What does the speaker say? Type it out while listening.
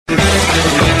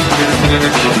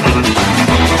Alrighty,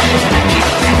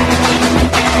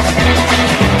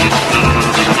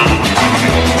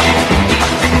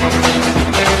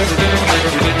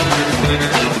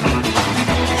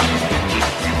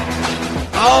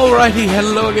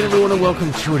 hello again everyone and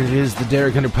welcome to what it is, the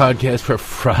Derek Hunter Podcast for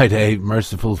Friday,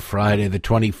 Merciful Friday, the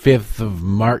 25th of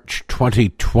March,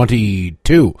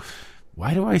 2022.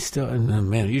 Why do I still,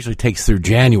 man, it usually takes through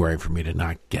January for me to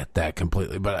not get that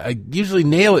completely, but I usually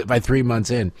nail it by 3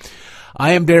 months in.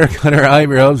 I am Derek Hunter, I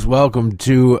am your host, welcome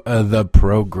to the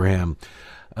program.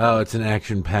 Oh, it's an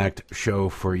action-packed show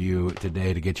for you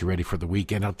today to get you ready for the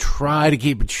weekend. I'll try to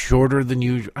keep it shorter than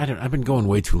usual. I've been going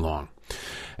way too long.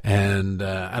 And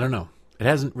I don't know. It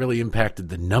hasn't really impacted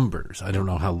the numbers. I don't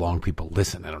know how long people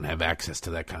listen. I don't have access to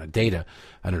that kind of data.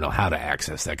 I don't know how to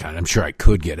access that kind of. I'm sure I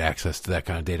could get access to that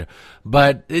kind of data.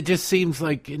 But it just seems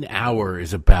like an hour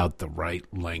is about the right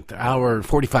length.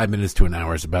 45 minutes to an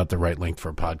hour is about the right length for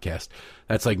a podcast.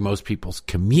 That's like most people's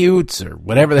commutes or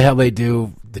whatever the hell they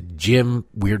do. The gym,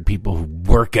 weird people who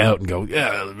work out and go,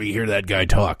 yeah, let me hear that guy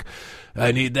talk.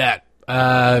 I need that.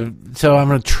 So I'm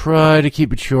going to try to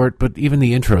keep it short, but even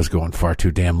the intro is going far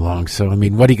too damn long. So, I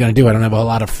mean, what are you going to do? I don't have a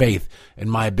lot of faith in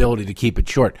my ability to keep it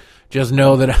short. Just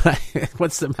know that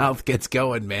once the mouth gets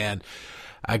going, man,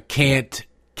 I can't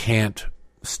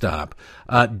stop.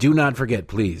 Do not forget,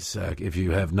 please, if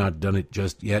you have not done it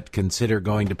just yet, consider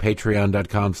going to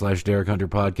patreon.com/Derek Hunter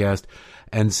Podcast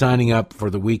and signing up for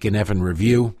the Week in Effin'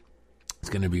 Review. It's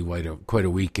going to be quite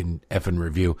a week in effing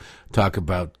review. Talk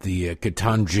about the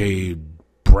Ketanji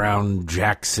Brown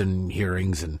Jackson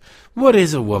hearings and what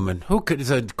is a woman?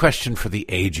 Is a question for the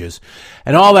ages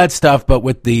and all that stuff, but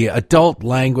with the adult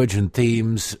language and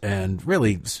themes, and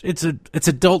really it's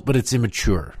adult, but it's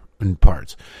immature in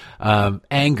parts.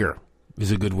 Anger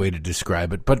is a good way to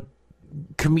describe it, but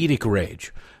comedic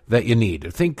rage that you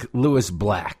need. Think Lewis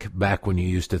Black, back when you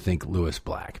used to think Lewis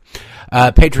Black.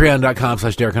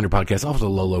 Patreon.com/Derek Hunter Podcast, off the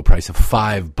low price of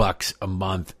 $5 a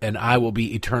month, and I will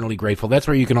be eternally grateful. That's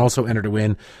where you can also enter to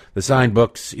win the signed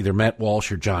books, either Matt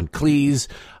Walsh or John Cleese.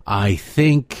 I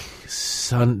think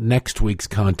next week's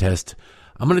contest,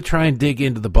 I'm going to try and dig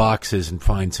into the boxes and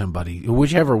find somebody,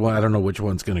 whichever one, I don't know which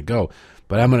one's going to go,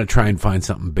 but I'm going to try and find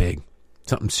something big.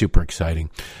 Something super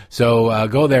exciting. So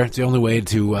go there. It's the only way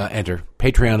to enter.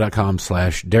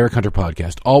 Patreon.com/Derek Hunter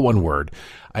Podcast. All one word.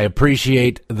 I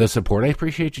appreciate the support. I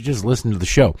appreciate you just listening to the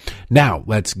show. Now,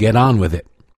 let's get on with it.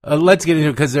 Let's get into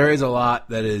it because there is a lot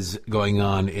that is going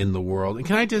on in the world. And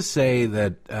can I just say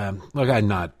that, look, I'm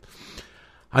not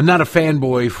a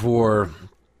fanboy for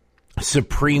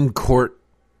Supreme Court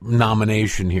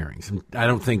nomination hearings. I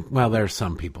don't think, well, there are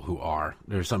some people who are.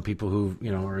 There are some people who,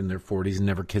 are in their 40s and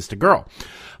never kissed a girl.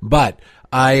 But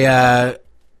I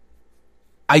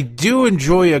do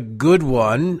enjoy a good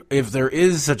one if there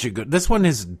is such a good. This one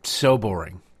is so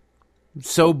boring.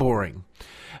 So boring.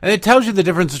 And it tells you the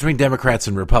difference between Democrats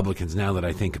and Republicans now that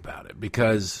I think about it.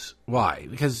 Because, why?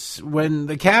 Because when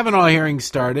the Kavanaugh hearing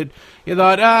started, you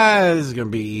thought, this is going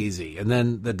to be easy. And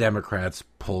then the Democrats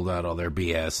pulled out all their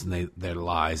BS and their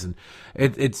lies. And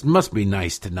it must be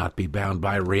nice to not be bound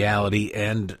by reality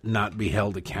and not be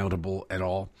held accountable at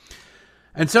all.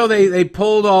 And so they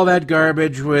pulled all that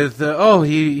garbage with,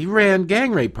 he ran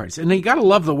gang rape parties. And you got to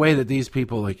love the way that these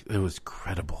people, it was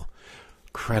credible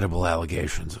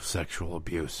allegations of sexual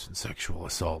abuse and sexual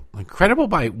assault. Incredible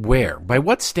by where? By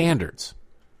what standards?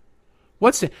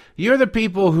 You're the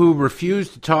people who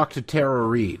refused to talk to Tara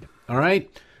Reid, all right?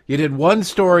 You did one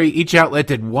story, each outlet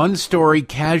did one story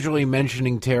casually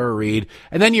mentioning Tara Reid,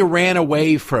 and then you ran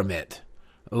away from it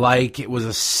like it was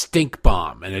a stink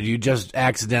bomb and you just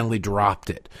accidentally dropped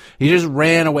it. You just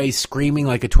ran away screaming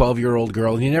like a 12-year-old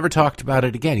girl, and you never talked about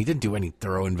it again. You didn't do any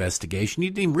thorough investigation. You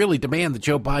didn't even really demand that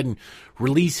Joe Biden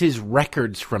release his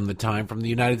records from the time from the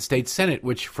United States Senate,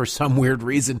 which for some weird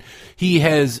reason he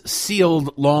has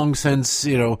sealed long since,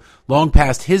 long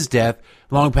past his death,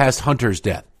 long past Hunter's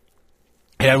death.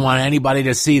 He didn't want anybody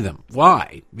to see them.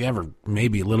 Why? You ever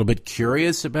maybe a little bit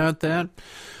curious about that?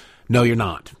 No, you're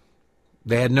not.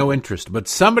 They had no interest. But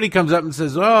somebody comes up and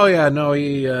says, oh, yeah, no,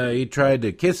 he tried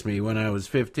to kiss me when I was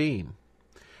 15.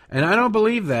 And I don't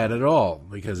believe that at all,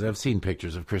 because I've seen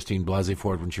pictures of Christine Blasey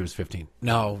Ford when she was 15.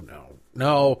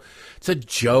 No. It's a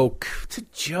joke. It's a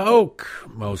joke,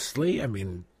 mostly. I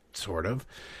mean, sort of.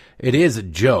 It is a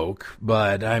joke,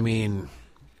 but, I mean,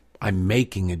 I'm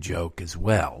making a joke as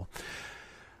well.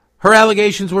 Her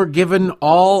allegations were given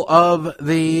all of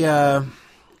the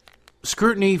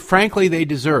scrutiny, frankly, they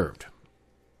deserved.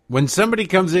 When somebody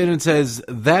comes in and says,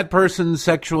 that person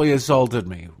sexually assaulted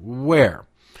me, where?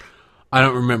 I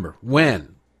don't remember.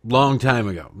 When? Long time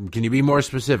ago. Can you be more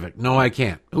specific? No, I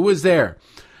can't. Who was there?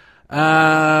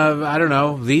 I don't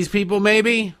know. These people,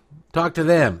 maybe? Talk to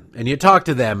them. And you talk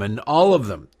to them, and all of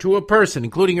them, to a person,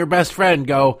 including her best friend,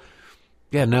 go,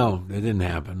 yeah, no, it didn't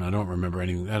happen. I don't remember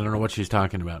anything. I don't know what she's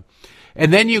talking about.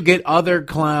 And then you get other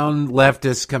clown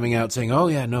leftists coming out saying, oh,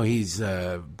 yeah, no, he's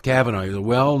Kavanaugh. He's a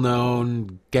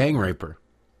well-known gang raper.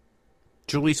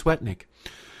 Julie Swetnick.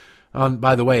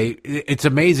 By the way, it's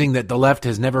amazing that the left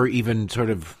has never even sort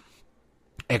of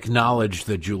acknowledged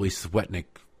that Julie Swetnick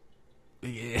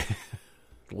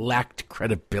lacked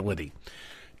credibility,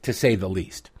 to say the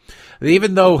least.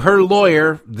 Even though her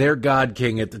lawyer, their God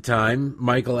King at the time,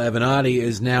 Michael Avenatti,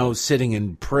 is now sitting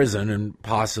in prison, and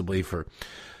possibly for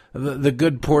the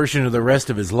good portion of the rest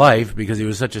of his life because he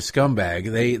was such a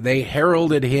scumbag, they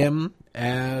heralded him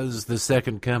as the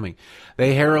second coming.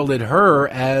 They heralded her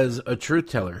as a truth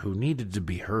teller who needed to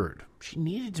be heard. She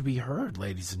needed to be heard,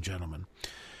 ladies and gentlemen.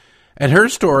 And her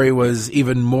story was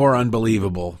even more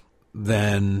unbelievable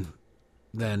than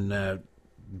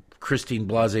Christine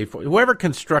Blasey Ford. Whoever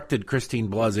constructed Christine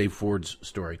Blasey Ford's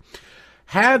story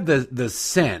had the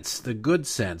sense, the good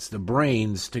sense, the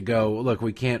brains to go, look,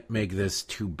 we can't make this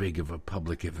too big of a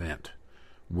public event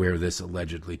where this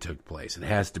allegedly took place. It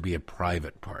has to be a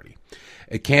private party.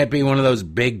 It can't be one of those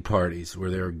big parties where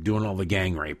they're doing all the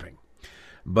gang raping.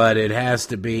 But it has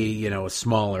to be, a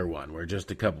smaller one where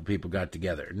just a couple people got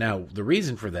together. Now, the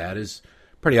reason for that is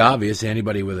pretty obvious.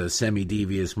 Anybody with a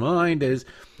semi-devious mind is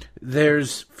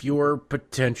there's fewer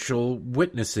potential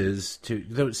witnesses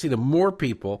to see. The more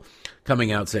people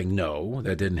coming out saying, no,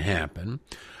 that didn't happen,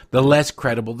 the less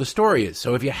credible the story is.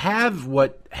 So if you have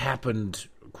what happened,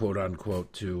 quote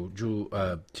unquote, to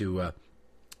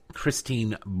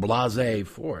Christine Blasey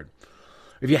Ford,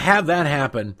 if you have that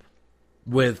happen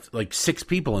with like 6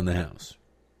 people in the house,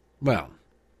 well,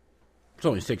 it's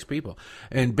only 6 people.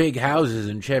 And big houses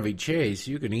in Chevy Chase,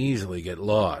 you can easily get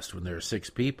lost when there are 6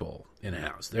 people in a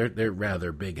house. They're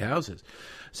rather big houses.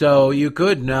 So you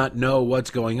could not know what's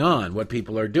going on, what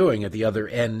people are doing at the other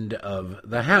end of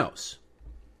the house.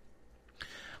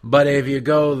 But if you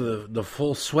go the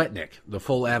full Swetnick, the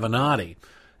full Avenatti,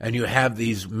 and you have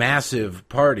these massive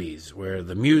parties where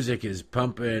the music is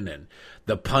pumping and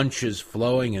the punch is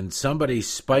flowing and somebody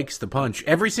spikes the punch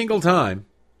every single time,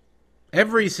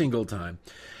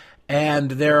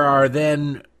 and there are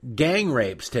then gang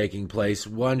rapes taking place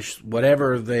once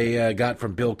whatever they got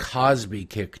from Bill Cosby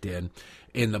kicked in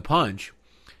the punch,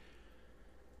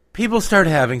 people start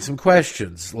having some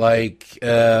questions like,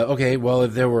 okay, well,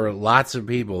 if there were lots of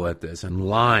people at this and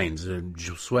lines, and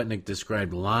Swetnick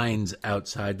described lines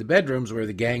outside the bedrooms where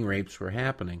the gang rapes were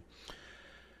happening,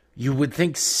 you would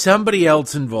think somebody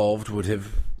else involved would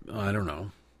have, I don't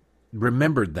know,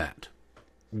 remembered that.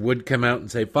 Would come out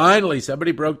and say, finally,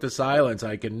 somebody broke the silence.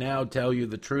 I can now tell you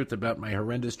the truth about my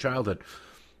horrendous childhood.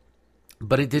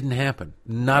 But it didn't happen.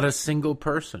 Not a single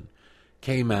person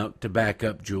came out to back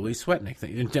up Julie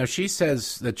Swetnick. Now, she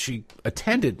says that she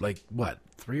attended,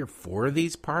 3 or 4 of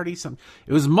these parties?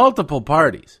 It was multiple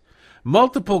parties,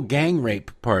 multiple gang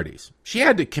rape parties. She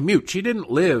had to commute. She didn't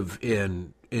live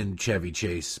in Chevy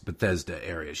Chase, Bethesda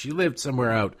area. She lived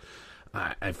somewhere out,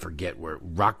 I forget where,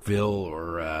 Rockville,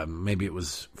 or maybe it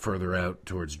was further out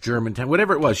towards Germantown,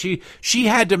 whatever it was. She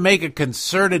had to make a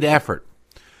concerted effort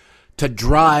to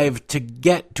drive to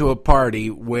get to a party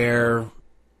where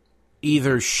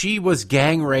either she was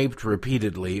gang raped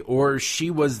repeatedly or she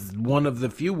was one of the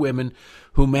few women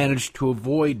who managed to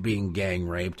avoid being gang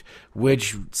raped,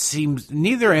 which seems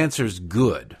neither answer's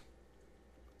good.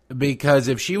 Because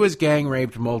if she was gang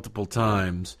raped multiple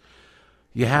times,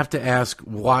 you have to ask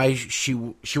why she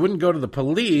wouldn't go to the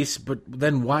police, but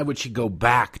then why would she go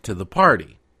back to the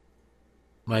party?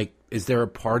 Like, is there a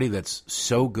party that's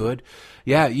so good?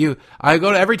 Yeah,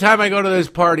 every time I go to this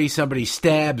party, somebody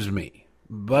stabs me.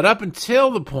 But up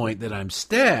until the point that I'm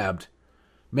stabbed,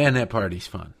 man, that party's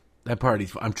fun.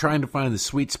 I'm trying to find the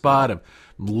sweet spot of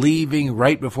leaving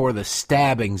right before the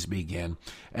stabbings begin,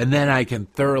 and then I can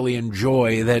thoroughly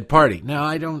enjoy that party. No,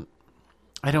 I don't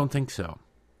think so.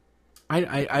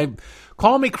 I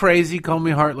call me crazy, call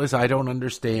me heartless. I don't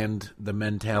understand the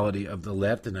mentality of the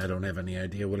left, and I don't have any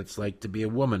idea what it's like to be a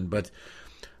woman. But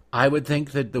I would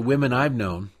think that the women I've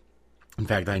known, in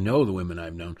fact, I know the women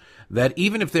I've known, that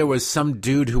even if there was some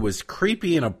dude who was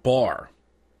creepy in a bar,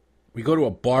 we go to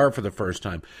a bar for the first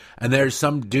time, and there's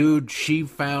some dude she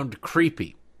found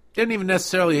creepy, Didn't even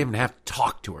necessarily even have to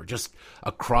talk to her. Just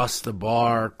across the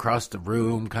bar, across the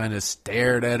room, kind of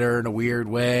stared at her in a weird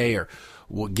way, or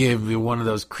will give you one of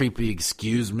those creepy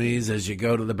excuse me's as you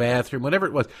go to the bathroom, whatever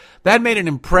it was. That made an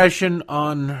impression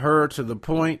on her to the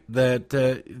point that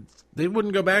they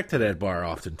wouldn't go back to that bar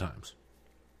oftentimes.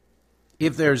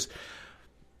 If there's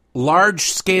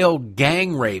large-scale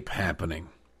gang rape happening,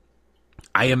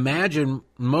 I imagine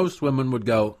most women would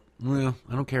go, well,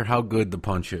 I don't care how good the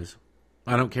punch is.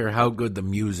 I don't care how good the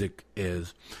music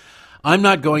is. I'm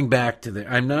not going back to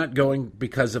I'm not going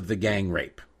because of the gang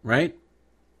rape, right?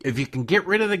 If you can get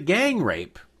rid of the gang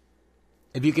rape,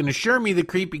 if you can assure me the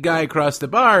creepy guy across the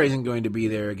bar isn't going to be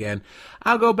there again,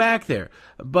 I'll go back there.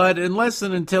 But unless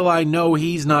and until I know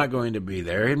he's not going to be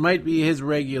there, it might be his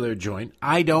regular joint,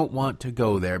 I don't want to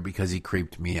go there because he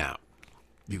creeped me out.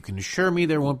 You can assure me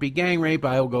there won't be gang rape,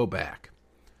 I'll go back.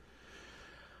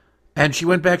 And she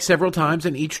went back several times,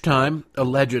 and each time,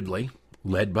 allegedly,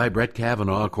 led by Brett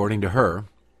Kavanaugh, according to her,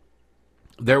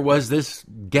 there was this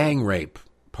gang rape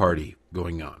party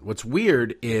going on. What's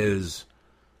weird is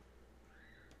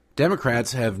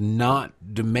Democrats have not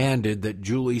demanded that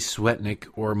Julie Swetnick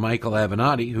or Michael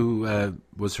Avenatti, who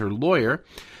was her lawyer,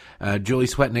 Julie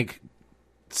Swetnick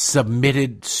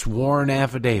submitted sworn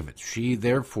affidavits. She,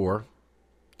 therefore,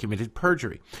 committed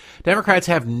perjury. Democrats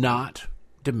have not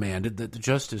demanded that the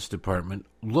Justice Department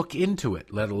look into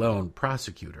it, let alone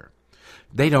prosecute her.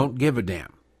 They don't give a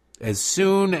damn. As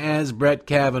soon as Brett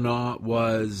Kavanaugh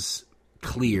was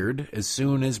cleared, as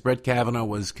soon as Brett Kavanaugh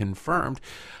was confirmed,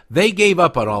 they gave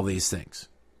up on all these things.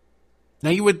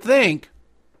 Now, you would think,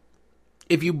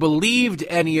 if you believed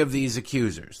any of these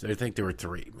accusers, I think there were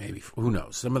three, maybe, who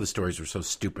knows? Some of the stories were so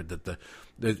stupid that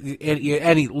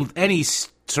any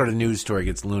sort of news story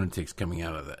gets lunatics coming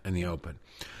out of it in the open.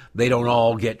 They don't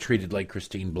all get treated like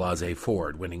Christine Blasey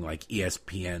Ford, winning like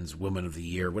ESPN's Woman of the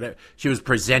Year, whatever. She was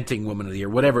presenting Woman of the Year,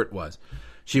 whatever it was.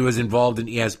 She was involved in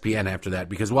ESPN after that.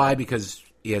 Because why? Because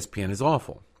ESPN is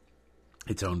awful.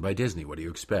 It's owned by Disney. What do you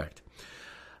expect?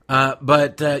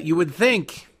 But you would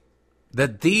think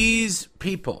that these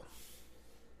people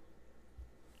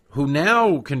who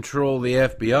now control the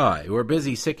FBI, who are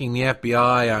busy sicking the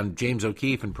FBI on James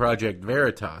O'Keefe and Project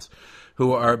Veritas,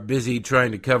 who are busy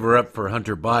trying to cover up for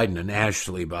Hunter Biden and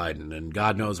Ashley Biden and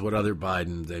God knows what other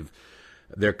Biden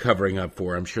they're covering up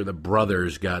for. I'm sure the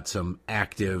brothers got some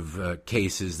active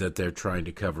cases that they're trying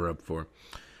to cover up for.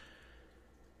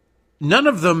 None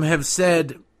of them have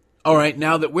said, all right,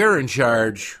 now that we're in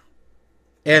charge,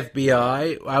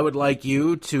 FBI, I would like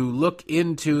you to look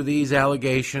into these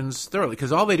allegations thoroughly.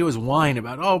 Because all they do is whine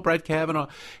about, oh, Brett Kavanaugh,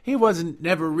 he wasn't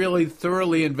never really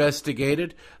thoroughly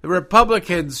investigated. The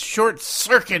Republicans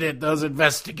short-circuited those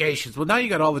investigations. Well, now you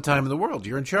got all the time in the world.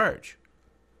 You're in charge.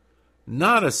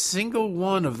 Not a single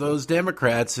one of those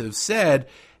Democrats have said,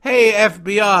 hey,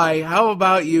 FBI, how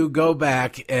about you go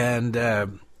back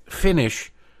and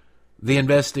finish the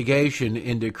investigation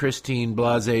into Christine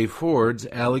Blasey Ford's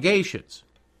allegations.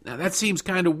 Now, that seems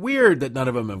kind of weird that none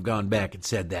of them have gone back and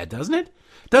said that, doesn't it?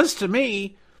 It does to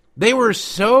me. They were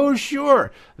so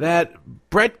sure that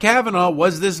Brett Kavanaugh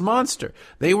was this monster.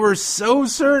 They were so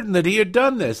certain that he had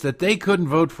done this that they couldn't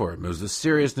vote for him. It was the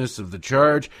seriousness of the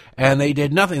charge, and they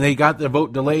did nothing. They got the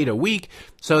vote delayed a week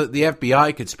so that the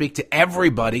FBI could speak to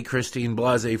everybody Christine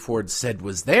Blasey Ford said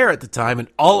was there at the time, and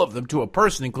all of them to a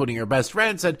person, including her best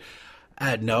friend, said,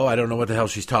 no, I don't know what the hell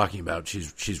she's talking about.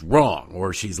 She's wrong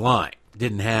or she's lying.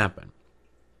 Didn't happen.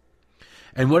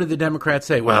 And what did the Democrats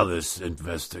say? Well, this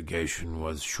investigation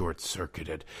was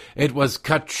short-circuited. It was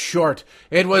cut short.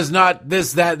 It was not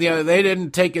this, that, the other. They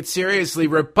didn't take it seriously.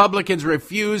 Republicans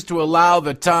refused to allow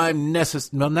the time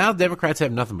necessary. Well, now Democrats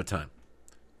have nothing but time.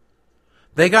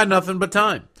 They got nothing but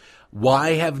time.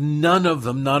 Why have none of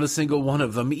them, not a single one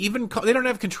of them, even they don't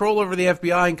have control over the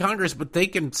FBI and Congress, but they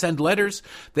can send letters,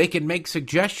 they can make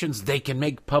suggestions, they can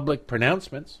make public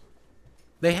pronouncements.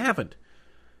 They haven't,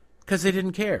 because they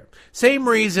didn't care. Same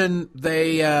reason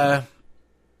they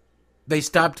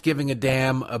stopped giving a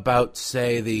damn about,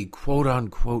 say, the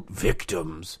quote-unquote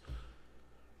victims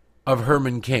of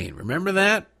Herman Cain. Remember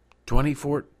that?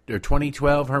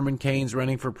 2012, Herman Cain's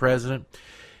running for president.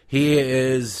 He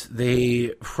is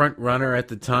the front runner at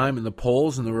the time in the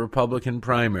polls in the Republican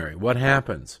primary. What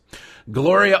happens?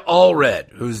 Gloria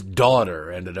Allred, whose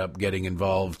daughter ended up getting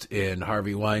involved in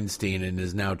Harvey Weinstein and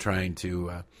is now trying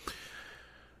to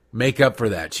make up for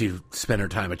that. She spent her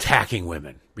time attacking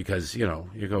women because, you know,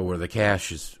 you go where the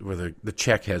cash is, where the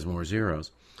check has more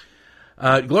zeros.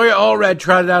 Gloria Allred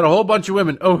trotted out a whole bunch of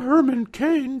women. Oh, Herman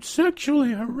Cain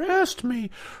sexually harassed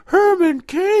me. Herman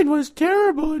Cain was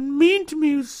terrible and mean to me.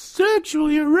 He was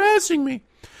sexually harassing me.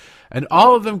 And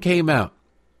all of them came out.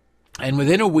 And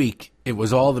within a week, it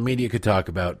was all the media could talk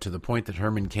about, to the point that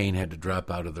Herman Cain had to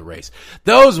drop out of the race.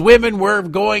 Those women were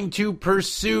going to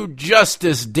pursue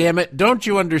justice, damn it. Don't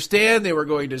you understand? They were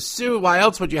going to sue. Why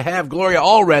else would you have Gloria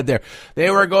Allred there? They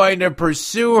were going to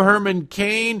pursue Herman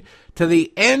Cain to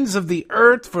the ends of the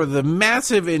earth for the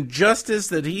massive injustice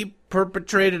that he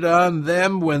perpetrated on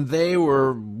them when they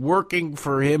were working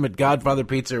for him at Godfather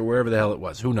Pizza or wherever the hell it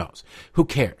was. Who knows? Who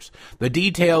cares? The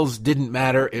details didn't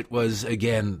matter. It was,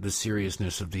 again, the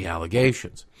seriousness of the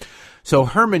allegations. So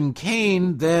Herman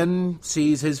Cain then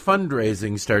sees his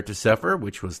fundraising start to suffer,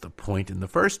 which was the point in the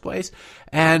first place,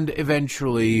 and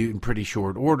eventually, in pretty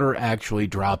short order, actually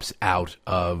drops out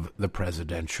of the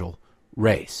presidential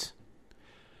race.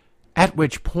 At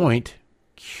which point,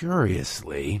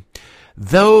 curiously,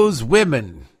 those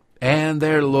women and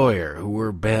their lawyer, who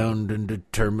were bound and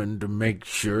determined to make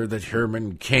sure that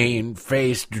Herman Cain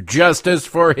faced justice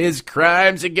for his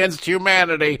crimes against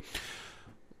humanity,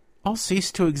 all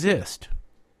ceased to exist.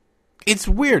 It's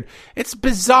weird. It's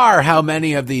bizarre how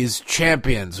many of these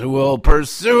champions who will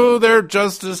pursue their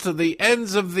justice to the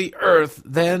ends of the earth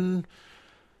then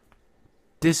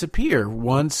disappear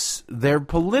once their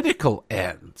political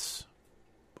ends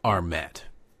are met.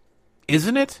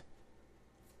 Isn't it?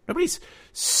 Nobody's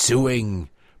suing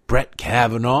Brett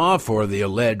Kavanaugh for the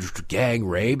alleged gang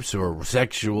rapes or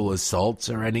sexual assaults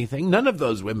or anything. None of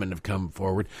those women have come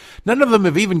forward. None of them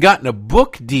have even gotten a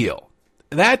book deal.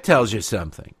 That tells you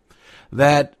something.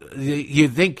 That you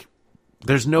think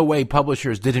there's no way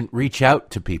publishers didn't reach out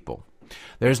to people.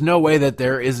 There's no way that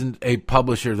there isn't a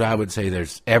publisher, I would say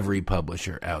there's every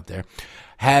publisher out there,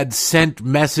 had sent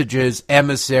messages,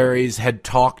 emissaries, had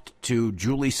talked to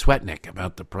Julie Swetnick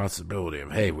about the possibility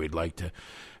of, hey, we'd like to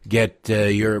get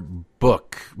your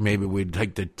book. Maybe we'd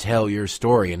like to tell your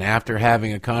story. And after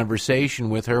having a conversation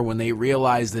with her, when they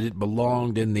realized that it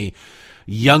belonged in the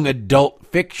young adult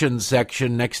fiction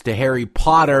section next to Harry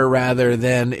Potter rather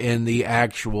than in the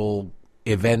actual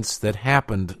events that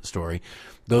happened story,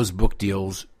 those book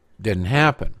deals didn't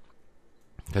happen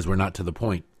because we're not to the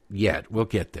point yet. We'll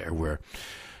get there where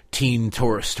teen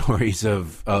stories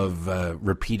of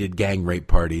repeated gang rape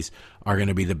parties are going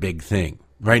to be the big thing.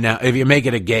 Right now, if you make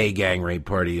it a gay gang rape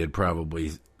party, it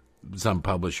probably some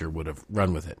publisher would have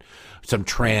run with it. Some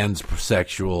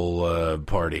transsexual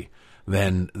party,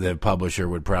 then the publisher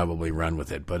would probably run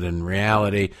with it. But in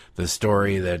reality, the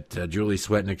story that Julie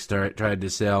Swetnick tried to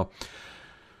sell,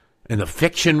 in the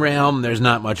fiction realm, there's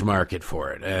not much market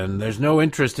for it. And there's no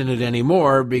interest in it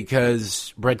anymore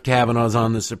because Brett Kavanaugh's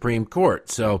on the Supreme Court.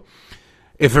 So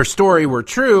if her story were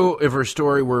true, if her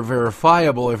story were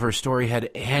verifiable, if her story had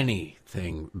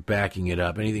anything backing it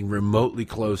up, anything remotely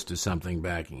close to something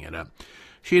backing it up,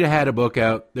 she'd have had a book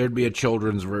out. There'd be a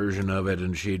children's version of it,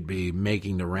 and she'd be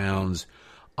making the rounds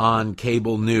on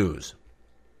cable news.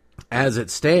 As it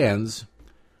stands,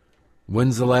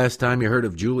 when's the last time you heard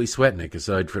of Julie Swetnick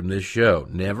aside from this show?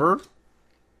 Never?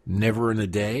 Never in a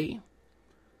day?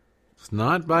 It's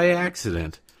not by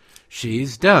accident.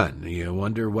 She's done. You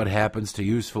wonder what happens to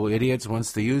useful idiots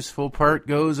once the useful part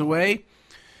goes away?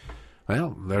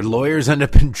 Well, their lawyers end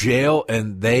up in jail,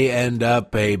 and they end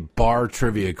up a bar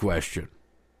trivia question.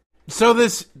 So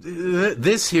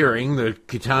this hearing, the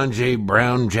Ketanji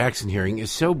Brown Jackson hearing,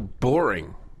 is so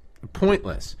boring,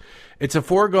 pointless. It's a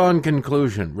foregone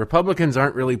conclusion. Republicans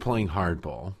aren't really playing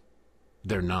hardball.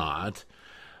 They're not.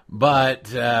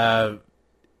 But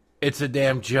it's a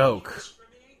damn joke.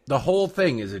 The whole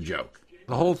thing is a joke.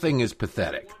 The whole thing is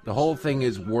pathetic. The whole thing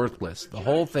is worthless. The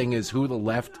whole thing is who the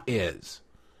left is.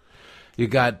 You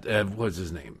got, what's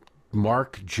his name?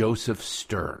 Mark Joseph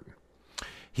Stern.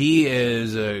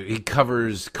 He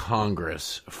covers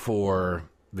Congress for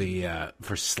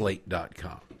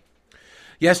Slate.com.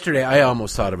 Yesterday, I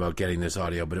almost thought about getting this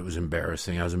audio, but it was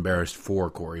embarrassing. I was embarrassed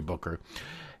for Cory Booker.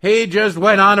 He just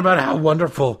went on about how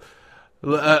wonderful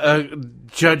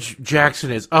Judge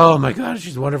Jackson is. Oh, my God,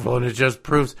 she's wonderful, and it just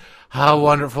proves how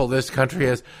wonderful this country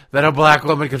is, that a black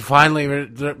woman could finally,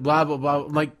 blah, blah, blah.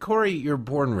 I'm like, Cory, you're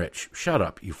born rich. Shut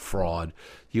up, you fraud.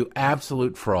 You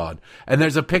absolute fraud. And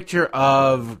there's a picture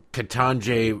of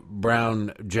Ketanji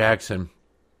Brown Jackson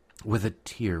with a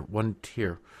tear, one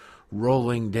tear,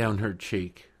 rolling down her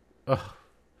cheek. Ugh.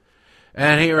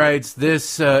 And he writes,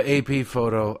 this AP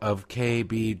photo of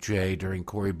KBJ during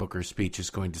Cory Booker's speech is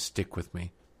going to stick with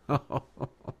me.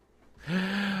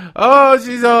 Oh,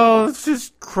 she's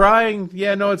just crying.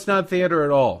 Yeah, no, it's not theater at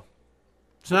all.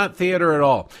 It's not theater at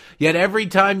all. Yet every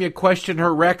time you question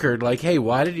her record, like, hey,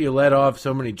 why did you let off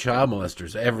so many child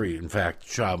molesters? In fact,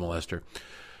 child molester.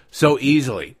 So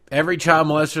easily. Every child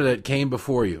molester that came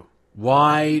before you,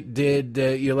 Why did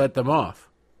you let them off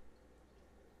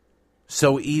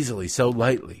so easily, so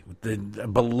lightly,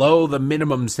 below the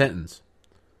minimum sentence?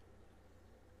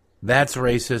 That's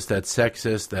racist, that's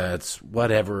sexist, that's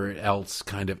whatever else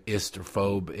kind of ist or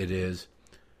phobe it is.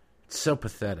 It's so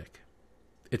pathetic.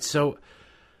 It's so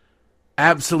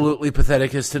absolutely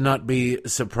pathetic as to not be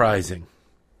surprising.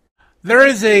 There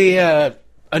is a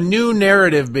new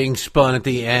narrative being spun at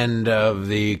the end of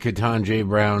the Ketanji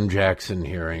Brown Jackson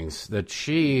hearings, that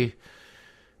she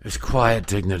is quiet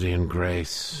dignity and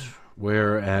grace,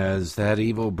 whereas that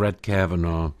evil Brett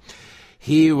Kavanaugh,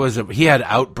 he had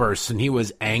outbursts and he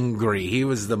was angry. He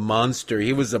was the monster.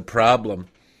 He was a problem.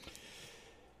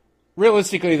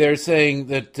 Realistically, they're saying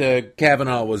that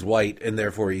Kavanaugh was white and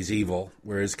therefore he's evil,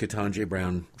 whereas Ketanji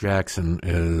Brown Jackson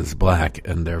is black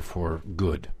and therefore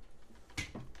good.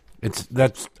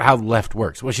 That's how left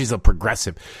works. Well, she's a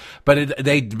progressive, but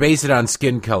they base it on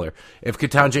skin color. If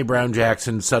Ketanji Brown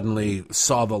Jackson suddenly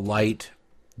saw the light,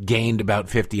 gained about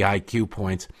 50 IQ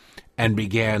points, and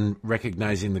began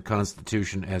recognizing the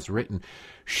Constitution as written,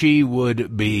 she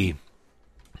would be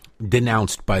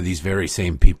denounced by these very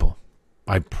same people.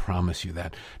 I promise you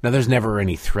that. Now, there's never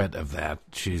any threat of that.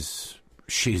 She's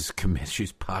committed.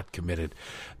 She's pot committed.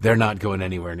 They're not going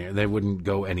anywhere near. They wouldn't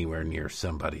go anywhere near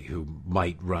somebody who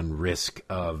might run risk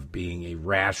of being a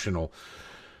rational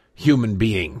human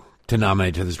being to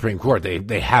nominate to the Supreme Court.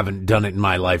 They haven't done it in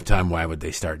my lifetime. Why would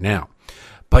they start now?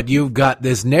 But you've got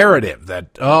this narrative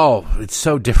that, oh, it's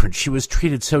so different. She was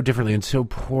treated so differently and so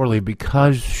poorly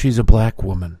because she's a black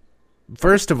woman.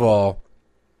 First of all,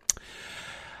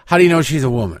 how do you know she's a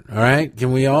woman? All right?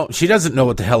 She doesn't know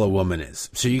what the hell a woman is.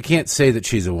 So you can't say that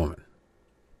she's a woman.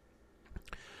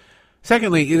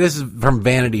 Secondly, this is from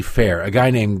Vanity Fair. A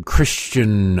guy named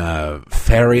Christian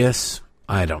Farias.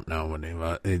 I don't know what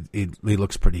he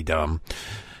looks pretty dumb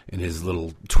in his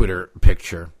little Twitter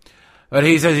picture. But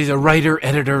he says he's a writer,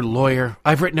 editor, lawyer.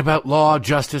 I've written about law,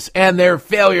 justice, and their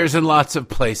failures in lots of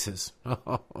places.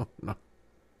 Oh, no.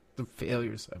 The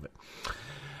failures of it.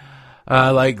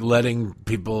 Like letting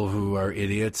people who are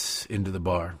idiots into the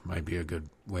bar might be a good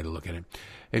way to look at it.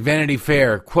 At Vanity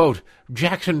Fair, quote,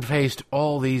 Jackson faced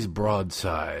all these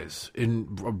broadsides,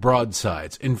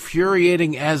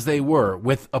 infuriating as they were,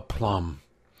 with aplomb.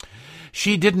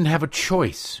 She didn't have a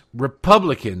choice.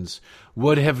 Republicans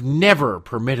would have never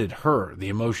permitted her the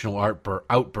emotional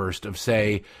outburst of,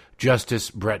 say, Justice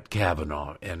Brett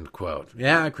Kavanaugh, end quote.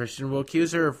 Yeah, Christian will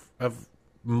accuse her of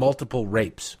multiple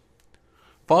rapes.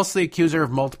 Falsely accuse her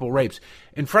of multiple rapes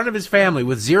in front of his family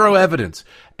with zero evidence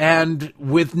and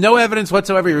with no evidence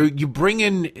whatsoever. You bring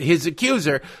in his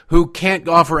accuser who can't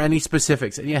offer any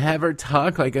specifics, and you have her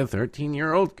talk like a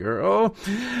 13-year-old girl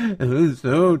who's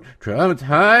so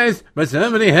traumatized by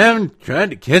somebody having tried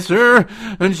to kiss her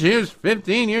when she was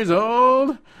 15 years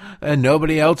old. And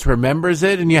nobody else remembers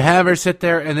it, and you have her sit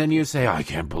there, and then you say, I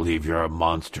can't believe you're a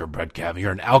monster, Brett Kavanaugh.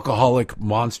 You're an alcoholic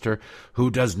monster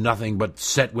who does nothing but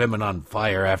set women on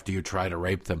fire after you try to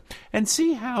rape them. And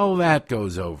see how that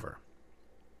goes over.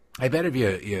 I bet if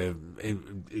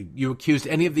you accused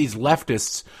any of these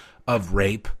leftists of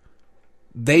rape,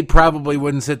 they probably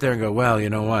wouldn't sit there and go, well,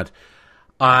 you know what?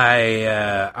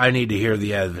 I need to hear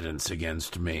the evidence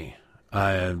against me.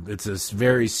 It's a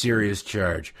very serious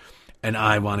charge. And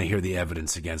I want to hear the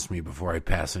evidence against me before I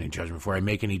pass any judgment, before I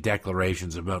make any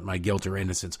declarations about my guilt or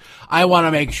innocence. I want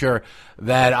to make sure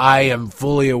that I am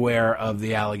fully aware of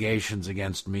the allegations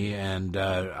against me, and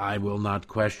I will not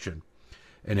question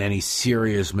in any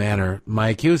serious manner my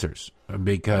accusers,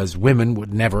 because women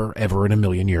would never, ever in a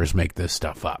million years make this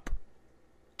stuff up.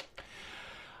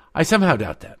 I somehow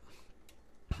doubt that.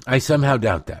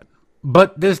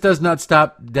 But this does not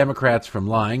stop Democrats from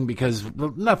lying, because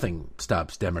nothing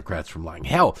stops Democrats from lying.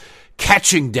 Hell,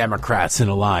 catching Democrats in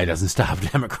a lie doesn't stop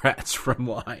Democrats from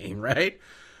lying, right?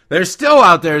 They're still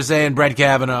out there saying Brett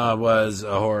Kavanaugh was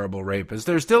a horrible rapist.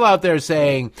 They're still out there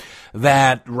saying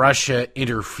that Russia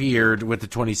interfered with the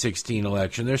 2016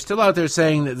 election. They're still out there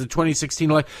saying that the 2016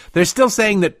 election, they're still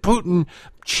saying that Putin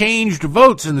changed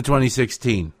votes in the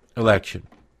 2016 election.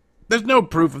 There's no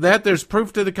proof of that. There's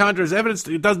proof to the contrary. There's evidence.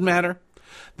 It doesn't matter.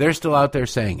 They're still out there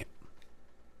saying it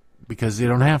because they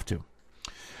don't have to.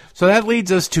 So that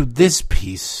leads us to this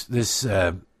piece, this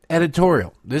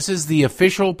editorial. This is the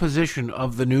official position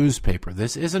of the newspaper.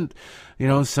 This isn't,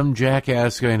 some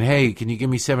jackass going, hey, can you give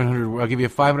me 700? I'll give you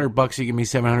 $500. You give me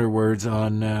 700 words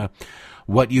on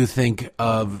what you think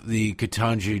of the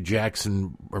Ketanji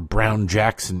Jackson or Brown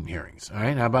Jackson hearings. All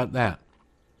right, how about that?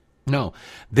 No,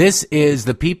 this is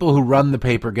the people who run the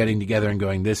paper getting together and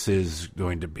going, this is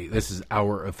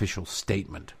our official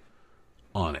statement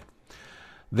on it.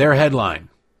 Their headline,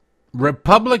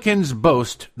 Republicans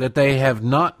boast that they have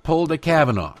not pulled a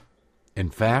Kavanaugh. In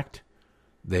fact,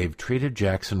 they've treated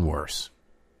Jackson worse.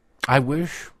 I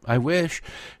wish.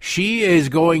 She is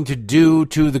going to do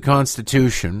to the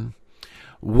Constitution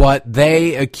what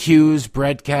they accuse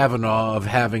Brett Kavanaugh of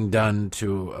having done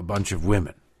to a bunch of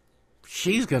women.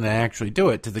 She's going to actually do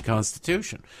it to the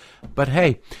Constitution. But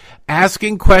hey,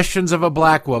 asking questions of a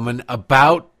black woman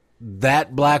about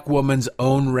that black woman's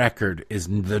own record is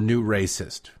the new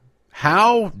racist.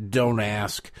 How? Don't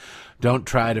ask. Don't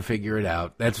try to figure it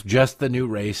out. That's just the new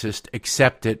racist.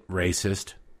 Accept it,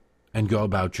 racist, and go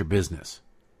about your business.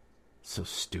 So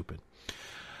stupid.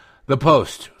 The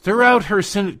Post. Throughout her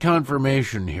Senate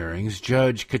confirmation hearings,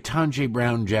 Judge Ketanji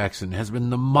Brown Jackson has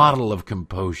been the model of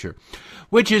composure,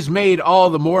 which is made all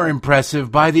the more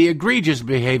impressive by the egregious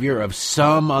behavior of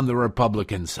some on the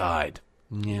Republican side.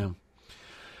 Yeah.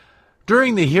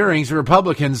 During the hearings,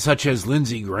 Republicans such as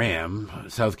Lindsey Graham,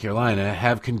 South Carolina,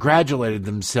 have congratulated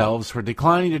themselves for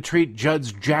declining to treat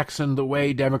Judge Jackson the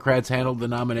way Democrats handled the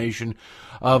nomination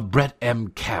of Brett M.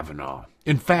 Kavanaugh.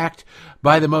 In fact,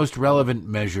 by the most relevant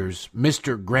measures,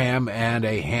 Mr. Graham and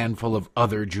a handful of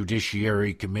other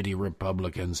Judiciary Committee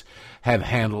Republicans have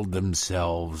handled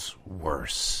themselves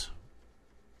worse.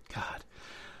 God,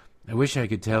 I wish I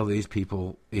could tell these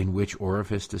people in which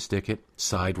orifice to stick it,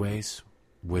 sideways,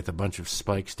 with a bunch of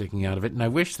spikes sticking out of it, and I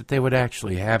wish that they would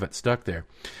actually have it stuck there.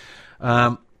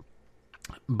 But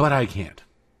I can't.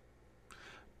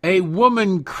 A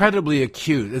woman credibly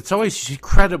accused. It's always she's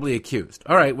credibly accused.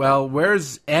 All right, well,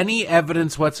 where's any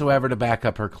evidence whatsoever to back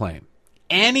up her claim?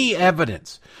 Any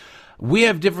evidence. We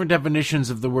have different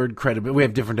definitions of the word credible. We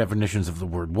have different definitions of the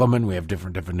word woman. We have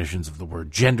different definitions of the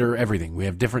word gender, everything.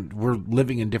 We're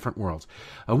living in different worlds.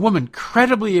 A woman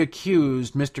credibly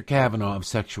accused Mr. Kavanaugh of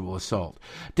sexual assault.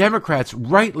 Democrats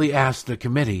rightly asked the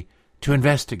committee to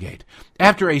investigate.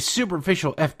 After a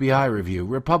superficial FBI review,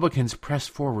 Republicans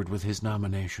pressed forward with his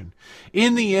nomination.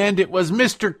 In the end, it was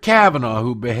Mr. Kavanaugh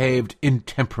who behaved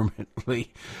intemperamentally,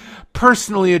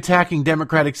 personally attacking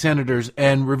Democratic senators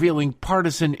and revealing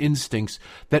partisan instincts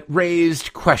that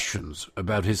raised questions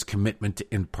about his commitment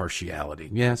to impartiality.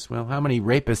 Yes, well, how many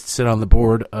rapists sit on the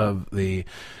board of the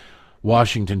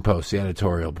Washington Post, the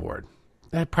editorial board?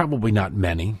 Probably not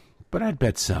many, but I'd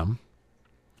bet some,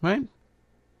 right?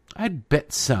 I'd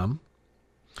bet some.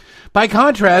 By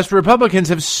contrast, Republicans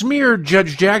have smeared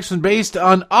Judge Jackson based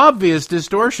on obvious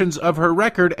distortions of her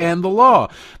record and the law.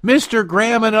 Mr.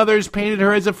 Graham and others painted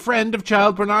her as a friend of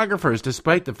child pornographers,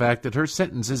 despite the fact that her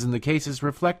sentences in the cases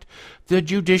reflect the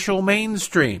judicial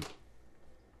mainstream.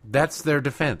 That's their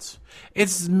defense.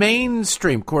 It's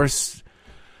mainstream. Of course,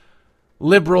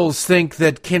 liberals think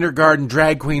that kindergarten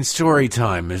drag queen story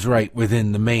time is right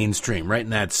within the mainstream, right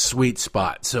in that sweet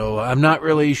spot. So I'm not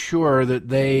really sure that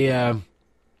they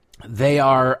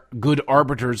are good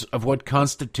arbiters of what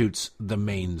constitutes the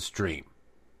mainstream,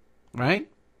 right?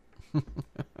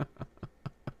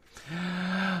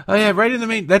 Oh yeah, right in the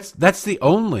main. That's the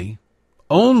only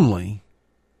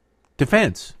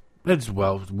defense. It's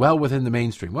well within the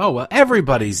mainstream. Well,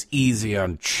 everybody's easy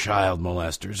on child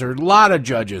molesters, or a lot of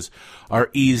judges are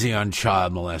easy on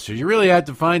child molesters. You really have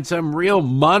to find some real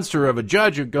monster of a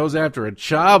judge who goes after a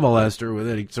child molester with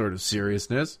any sort of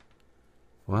seriousness.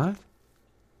 What?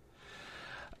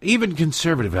 Even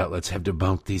conservative outlets have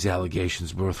debunked these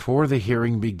allegations before the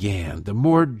hearing began. The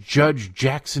more Judge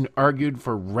Jackson argued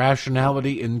for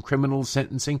rationality in criminal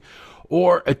sentencing,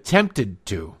 or attempted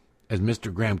to, as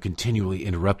Mr. Graham continually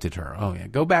interrupted her. Oh, yeah.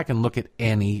 Go back and look at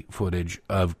any footage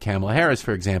of Kamala Harris,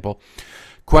 for example,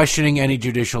 questioning any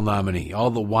judicial nominee. All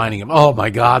the whining of, oh, my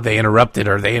God, they interrupted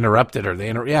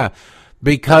her. Yeah,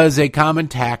 because a common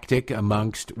tactic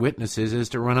amongst witnesses is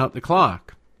to run out the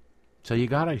clock. So you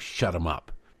got to shut them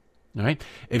up. All right?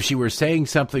 If she were saying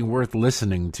something worth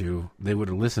listening to, they would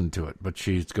have listened to it. But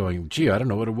she's going, gee, I don't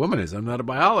know what a woman is. I'm not a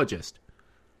biologist.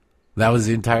 That was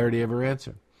the entirety of her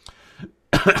answer.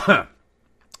 The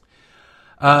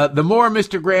more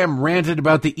Mr. Graham ranted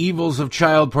about the evils of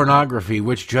child pornography,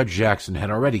 which Judge Jackson had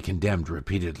already condemned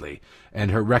repeatedly, and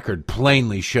her record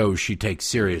plainly shows she takes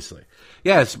seriously.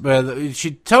 Yes, but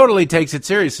she totally takes it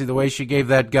seriously, the way she gave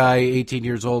that guy 18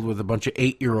 years old with a bunch of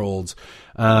 8-year-olds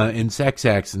in sex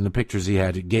acts and the pictures he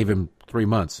had. It gave him 3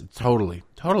 months. It totally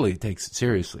takes it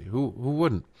seriously. Who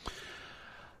wouldn't?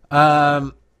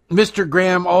 Mr.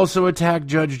 Graham also attacked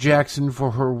Judge Jackson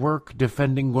for her work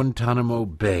defending Guantanamo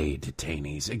Bay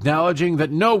detainees, acknowledging that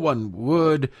no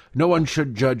one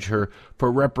should judge her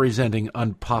for representing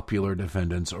unpopular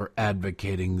defendants or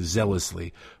advocating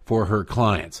zealously for her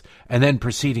clients, and then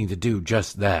proceeding to do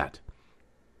just that.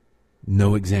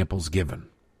 No examples given.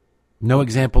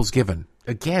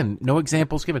 Again, no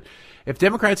examples given. If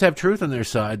Democrats have truth on their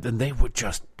side, then they would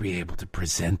just be able to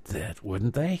present that,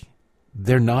 wouldn't they?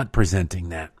 They're not presenting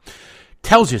that.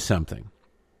 Tells you something.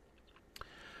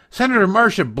 Senator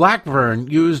Marsha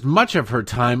Blackburn used much of her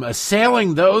time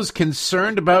assailing those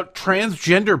concerned about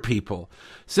transgender people.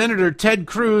 Senator Ted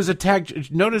Cruz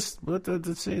attacked... Notice, what did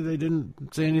they say? They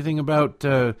didn't say anything about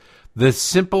the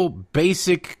simple,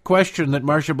 basic question that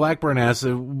Marsha Blackburn asked,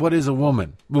 what is a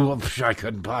woman? Well, I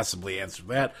couldn't possibly answer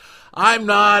that. I'm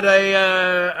not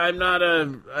a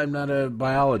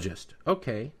biologist.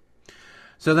 Okay.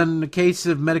 So then the case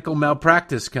of medical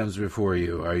malpractice comes before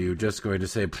you. Are you just going to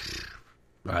say,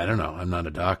 I don't know, I'm not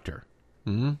a doctor?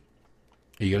 Are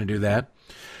you going to do that?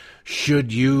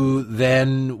 Should you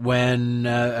then, when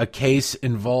a case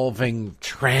involving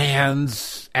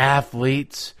trans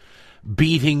athletes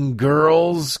beating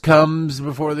girls comes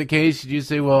before the case, you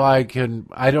say, well, I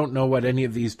don't know what any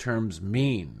of these terms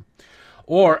mean.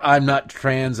 Or I'm not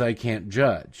trans, I can't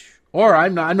judge. Or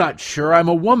I'm not sure I'm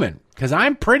a woman, because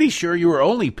I'm pretty sure you were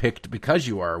only picked because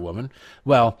you are a woman.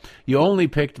 Well, you only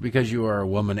picked because you are a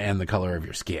woman and the color of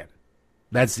your skin.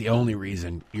 That's the only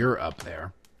reason you're up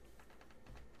there.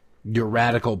 Your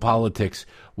radical politics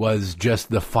was just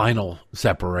the final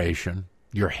separation.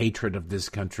 Your hatred of this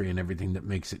country and everything that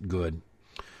makes it good.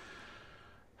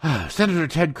 Senator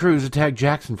Ted Cruz attacked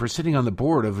Jackson for sitting on the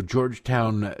board of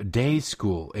Georgetown Day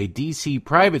School, a D.C.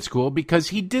 private school, because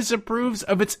he disapproves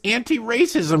of its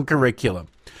anti-racism curriculum.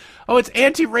 Oh, it's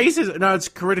anti-racism. No, it's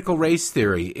critical race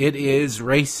theory. It is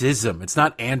racism. It's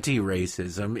not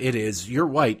anti-racism. It is, you're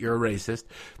white, you're a racist.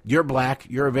 You're black,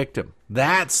 you're a victim.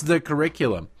 That's the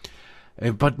curriculum.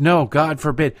 But no, God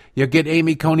forbid, you get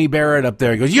Amy Coney Barrett up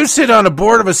there. He goes, you sit on a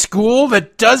board of a school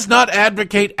that does not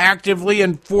advocate actively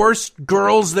and force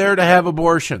girls there to have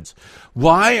abortions.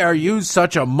 Why are you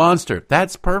such a monster?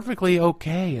 That's perfectly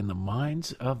okay in the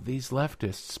minds of these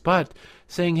leftists. But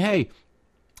saying, hey,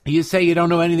 you say you don't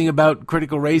know anything about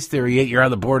critical race theory, yet you're on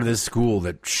the board of this school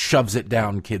that shoves it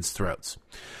down kids' throats.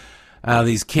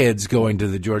 These kids going to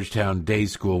the Georgetown Day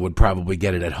School would probably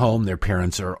get it at home. Their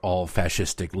parents are all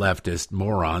fascistic leftist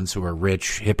morons who are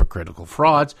rich, hypocritical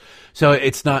frauds. So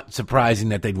it's not surprising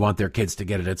that they'd want their kids to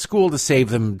get it at school to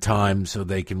save them time so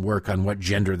they can work on what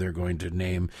gender they're going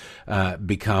to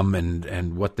become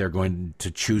and what they're going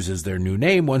to choose as their new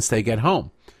name once they get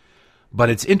home. But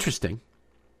it's interesting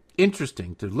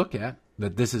to look at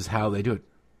that this is how they do it.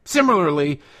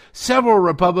 Similarly, several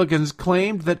Republicans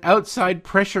claimed that outside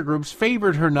pressure groups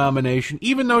favored her nomination,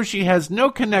 even though she has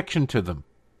no connection to them.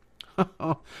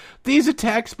 These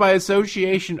attacks by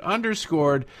association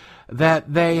underscored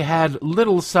that they had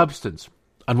little substance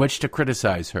on which to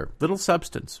criticize her. Little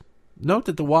substance. Note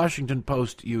that the Washington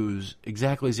Post use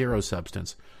exactly zero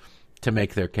substance to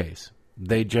make their case.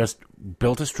 They just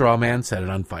built a straw man, set it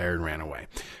on fire, and ran away.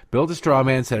 Built a straw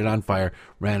man, set it on fire,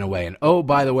 ran away. And oh,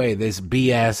 by the way, this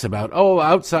BS about,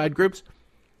 outside groups.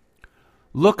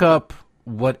 Look up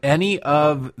what any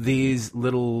of these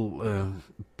little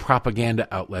propaganda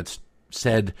outlets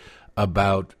said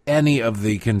about any of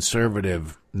the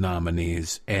conservative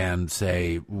nominees and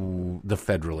say the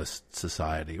Federalist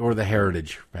Society or the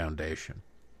Heritage Foundation.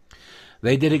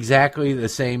 They did exactly the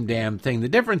same damn thing. The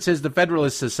difference is the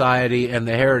Federalist Society and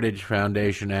the Heritage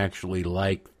Foundation actually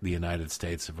like the United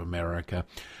States of America,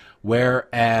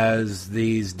 whereas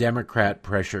these Democrat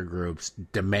pressure groups,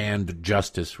 Demand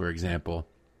Justice, for example,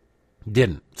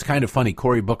 didn't. It's kind of funny.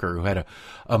 Cory Booker, who had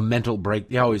a mental break,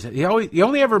 he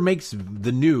only ever makes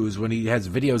the news when he has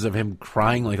videos of him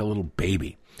crying like a little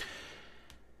baby.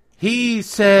 He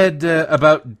said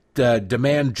about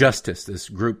Demand Justice, this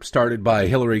group started by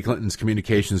Hillary Clinton's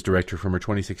communications director from her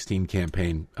 2016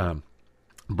 campaign,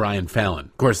 Brian Fallon.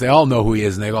 Of course, they all know who he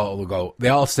is, and they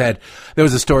all said, there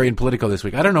was a story in Politico this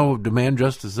week, I don't know who Demand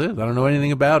Justice is. I don't know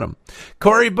anything about him.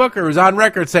 Cory Booker was on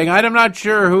record saying, I'm not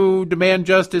sure who Demand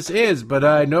Justice is, but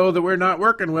I know that we're not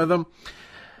working with him.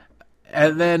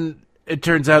 And then it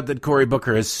turns out that Cory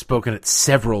Booker has spoken at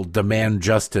several Demand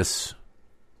Justice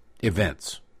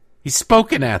events. He's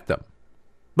spoken at them.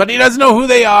 But he doesn't know who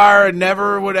they are and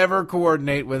never would ever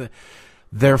coordinate with it.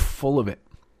 They're full of it.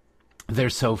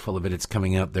 They're so full of it, it's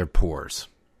coming out their pores.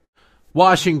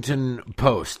 Washington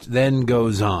Post then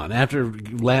goes on, after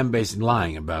lambasting,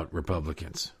 lying about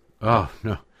Republicans. Oh,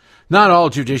 no. Not all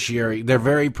judiciary. They're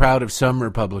very proud of some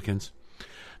Republicans.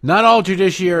 Not all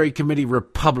Judiciary Committee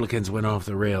Republicans went off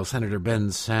the rails. Senator Ben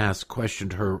Sasse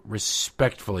questioned her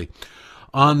respectfully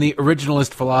on the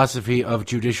originalist philosophy of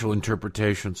judicial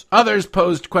interpretations. Others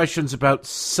posed questions about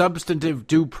substantive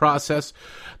due process,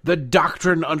 the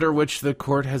doctrine under which the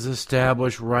court has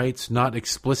established rights not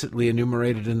explicitly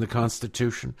enumerated in the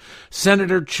Constitution.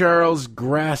 Senator Charles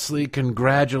Grassley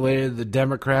congratulated the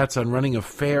Democrats on running a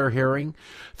fair hearing.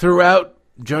 Throughout,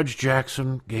 Judge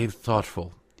Jackson gave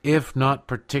thoughtful, if not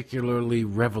particularly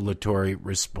revelatory,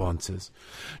 responses.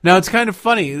 Now, it's kind of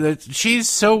funny that she's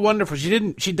so wonderful.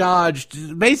 She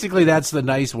dodged. Basically, that's the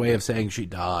nice way of saying she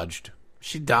dodged.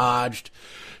 She dodged.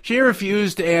 She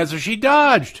refused to answer. She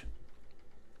dodged.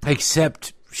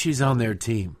 Except she's on their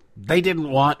team. They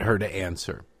didn't want her to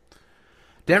answer.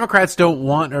 Democrats don't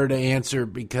want her to answer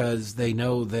because they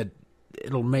know that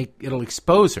it'll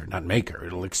expose her. Not make her.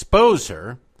 It'll expose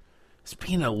her as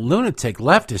being a lunatic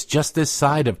leftist just this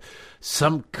side of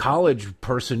some college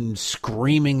person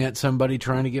screaming at somebody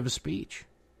trying to give a speech.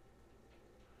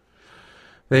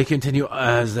 They continue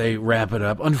as they wrap it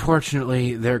up.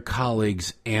 Unfortunately, their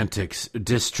colleagues' antics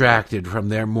distracted from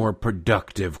their more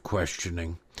productive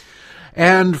questioning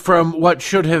and from what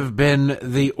should have been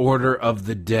the order of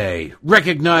the day,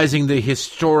 recognizing the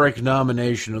historic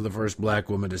nomination of the first black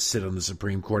woman to sit on the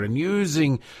Supreme Court and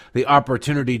using the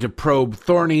opportunity to probe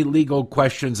thorny legal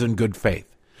questions in good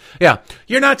faith. Yeah,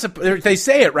 you're not. They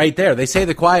say it right there. They say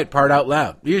the quiet part out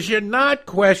loud. You should not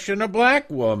question a black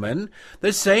woman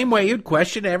the same way you'd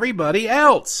question everybody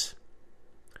else.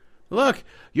 Look,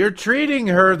 you're treating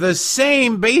her the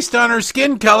same based on her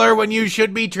skin color when you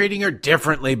should be treating her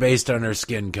differently based on her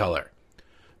skin color.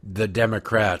 The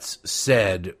Democrats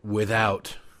said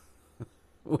without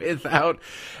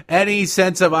any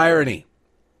sense of irony,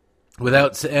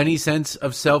 without any sense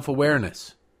of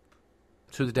self-awareness.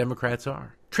 That's who the Democrats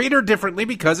are. Treat her differently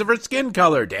because of her skin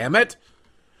color, damn it.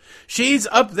 She's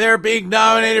up there being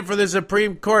nominated for the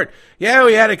Supreme Court. Yeah,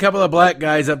 we had a couple of black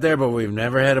guys up there, but we've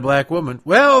never had a black woman.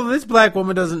 Well, this black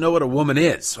woman doesn't know what a woman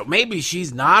is, so maybe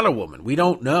she's not a woman. We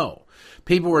don't know.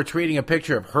 People were tweeting a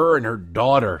picture of her and her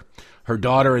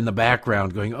daughter in the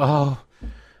background going, oh,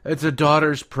 it's a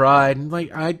daughter's pride. And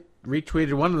I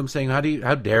retweeted one of them saying,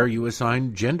 how dare you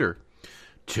assign gender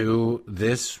to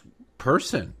this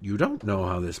person? You don't know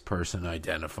how this person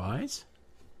identifies.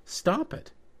 Stop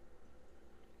it.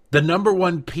 The number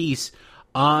one piece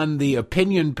on the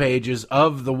opinion pages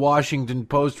of the Washington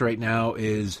Post right now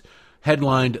is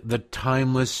headlined, "The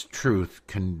Timeless Truth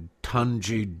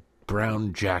Ketanji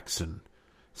Brown Jackson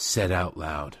said out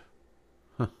loud."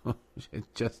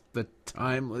 Just the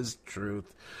timeless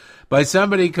truth. By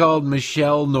somebody called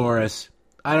Michelle Norris.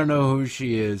 I don't know who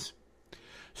she is.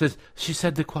 She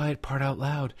said the quiet part out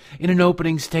loud in an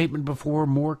opening statement before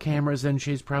more cameras than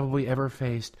she's probably ever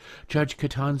faced. Judge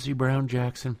Ketanji Brown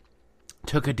Jackson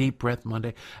took a deep breath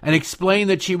Monday and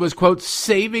explained that she was, quote,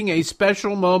 saving a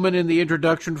special moment in the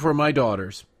introduction for my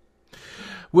daughters.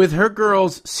 With her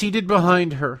girls seated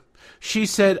behind her, she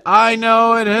said, I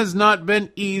know it has not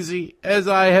been easy as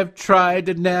I have tried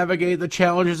to navigate the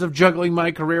challenges of juggling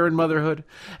my career and motherhood,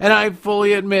 and I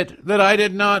fully admit that I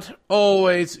did not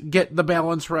always get the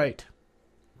balance right.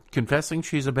 Confessing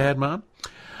she's a bad mom?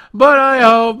 But I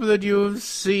hope that you've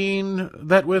seen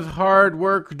that with hard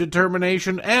work,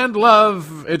 determination, and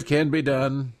love, it can be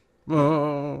done.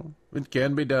 Oh, it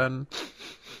can be done.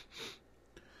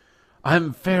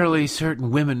 I'm fairly certain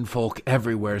womenfolk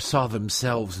everywhere saw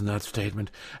themselves in that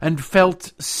statement and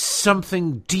felt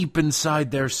something deep inside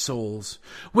their souls.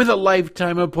 With a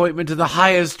lifetime appointment to the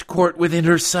highest court within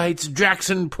her sights,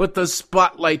 Jackson put the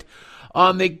spotlight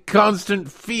on the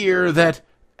constant fear that,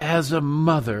 as a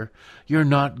mother, you're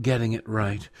not getting it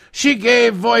right. She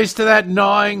gave voice to that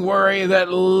gnawing worry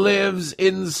that lives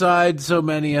inside so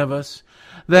many of us,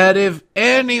 that if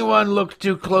anyone looked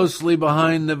too closely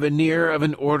behind the veneer of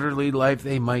an orderly life,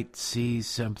 they might see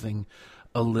something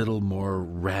a little more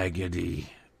raggedy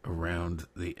around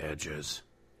the edges.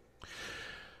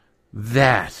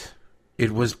 That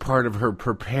it was part of her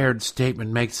prepared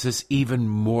statement makes this even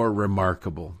more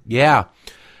remarkable. Yeah,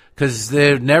 because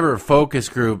they've never focus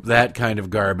group that kind of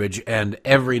garbage, and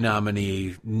every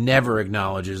nominee never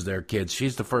acknowledges their kids.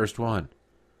 She's the first one.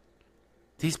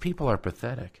 These people are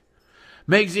pathetic.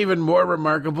 Makes even more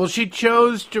remarkable, she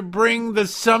chose to bring the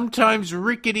sometimes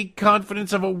rickety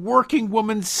confidence of a working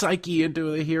woman's psyche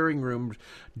into the hearing room,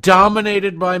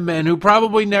 dominated by men who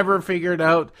probably never figured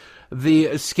out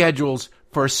the schedules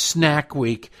for snack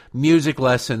week, music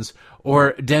lessons,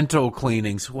 or dental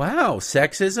cleanings. Wow,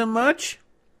 sexism much?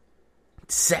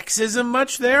 Sexism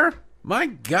much there? My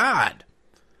God.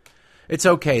 It's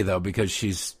okay, though, because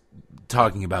she's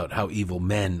talking about how evil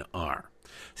men are.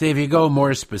 See, if you go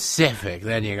more specific,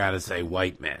 then you got to say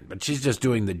white men. But she's just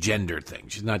doing the gender thing.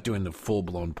 She's not doing the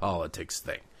full-blown politics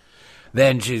thing.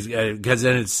 Then she's because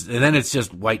then it's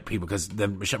just white people, because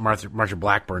then Marsha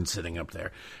Blackburn's sitting up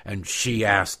there, and she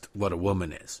asked what a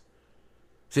woman is.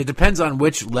 So it depends on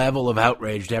which level of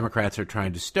outrage Democrats are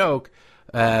trying to stoke,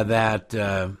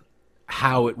 how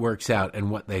it works out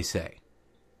and what they say.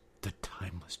 The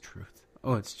timeless truth.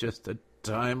 Oh, it's just a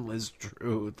timeless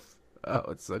truth.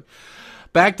 Oh, it's a...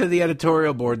 Back to the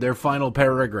editorial board, their final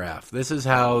paragraph. This is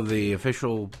how the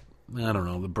official, I don't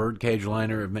know, the birdcage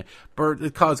liner of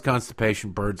it caused constipation.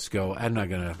 Birds go, I'm not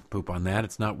going to poop on that.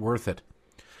 It's not worth it.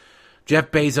 Jeff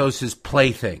Bezos'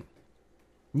 plaything.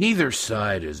 Neither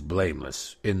side is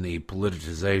blameless in the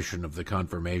politicization of the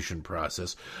confirmation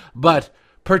process, but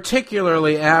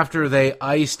particularly after they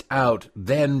iced out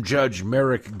then-Judge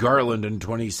Merrick Garland in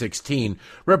 2016,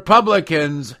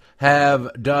 Republicans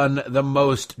have done the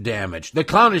most damage. The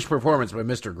clownish performance by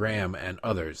Mr. Graham and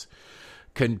others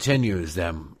continues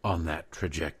them on that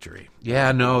trajectory.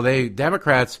 Yeah, no,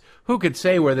 Democrats, who could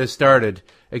say where this started,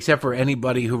 except for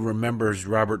anybody who remembers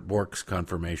Robert Bork's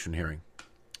confirmation hearing.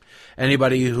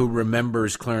 Anybody who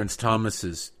remembers Clarence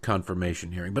Thomas's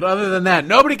confirmation hearing. But other than that,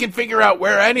 nobody can figure out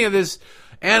where any of this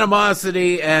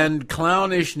animosity and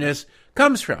clownishness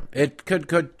comes from. It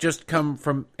could just come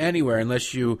from anywhere,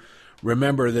 unless you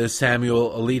remember the Samuel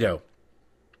Alito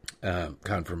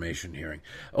confirmation hearing,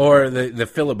 or the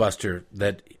filibuster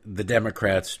that the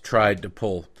Democrats tried to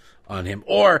pull on him,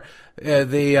 or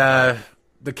the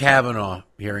Kavanaugh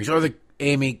hearings, or the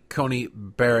Amy Coney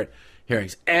Barrett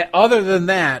hearings. And other than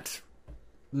that,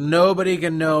 nobody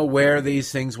can know where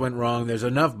these things went wrong. There's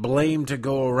enough blame to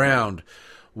go around.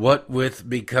 What with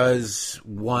because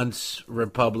once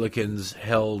Republicans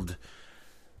held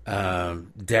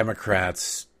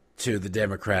Democrats to the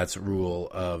Democrats' rule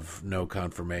of no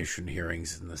confirmation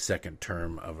hearings in the second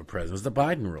term of a president. It was the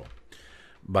Biden rule,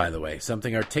 by the way,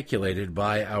 something articulated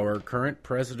by our current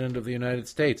president of the United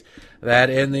States, that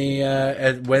in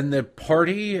the when the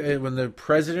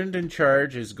president in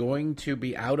charge is going to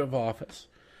be out of office,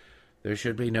 there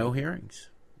should be no hearings,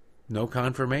 no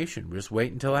confirmation. Just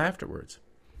wait until afterwards.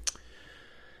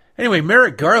 Anyway,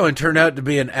 Merrick Garland turned out to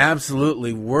be an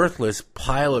absolutely worthless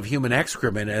pile of human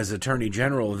excrement as Attorney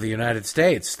General of the United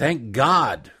States. Thank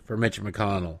God for Mitch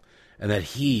McConnell and that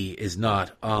he is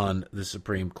not on the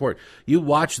Supreme Court. You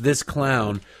watch this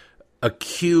clown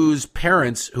accuse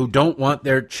parents who don't want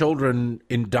their children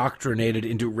indoctrinated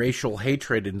into racial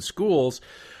hatred in schools,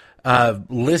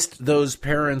 list those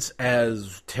parents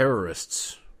as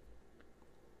terrorists.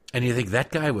 And you think that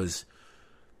guy was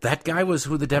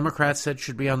who the Democrats said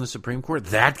should be on the Supreme Court?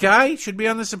 That guy should be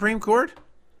on the Supreme Court?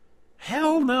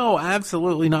 Hell no,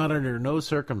 absolutely not. Under no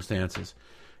circumstances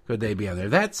could they be on there.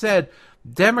 That said,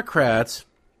 Democrats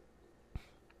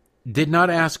did not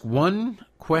ask one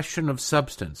question of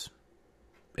substance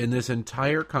in this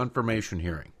entire confirmation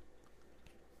hearing.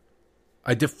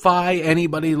 I defy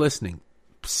anybody listening.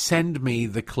 Send me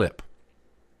the clip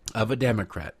of a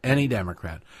Democrat, any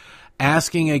Democrat,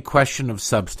 asking a question of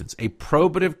substance, a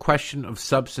probative question of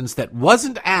substance that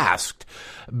wasn't asked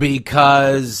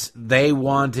because they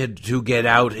wanted to get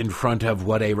out in front of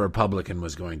what a Republican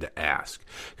was going to ask.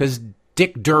 Because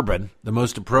Dick Durbin, the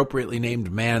most appropriately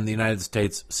named man in the United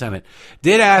States Senate,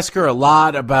 did ask her a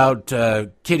lot about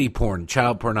kiddie porn,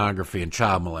 child pornography, and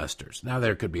child molesters. Now,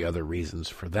 there could be other reasons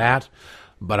for that,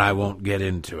 but I won't get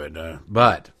into it.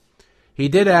 But he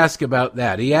did ask about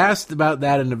that. He asked about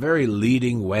that in a very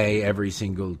leading way every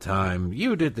single time.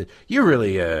 You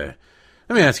really, let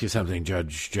me ask you something,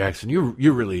 Judge Jackson. You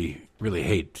really, really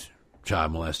hate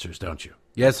child molesters, don't you?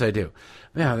 Yes, I do.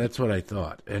 Yeah, that's what I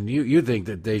thought. And you think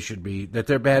that that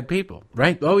they're bad people,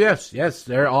 right? Oh, yes,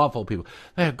 they're awful people.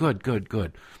 Yeah,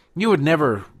 good. You would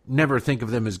never think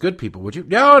of them as good people, would you?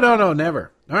 No,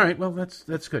 never. All right, well,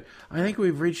 that's good. I think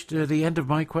we've reached the end of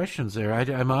my questions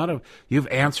there. You've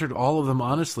answered all of them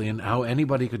honestly, and how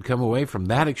anybody could come away from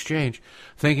that exchange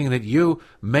thinking that you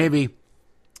maybe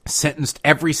sentenced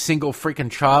every single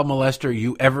freaking child molester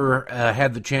you ever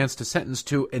had the chance to sentence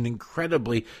to an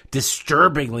incredibly,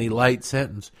 disturbingly light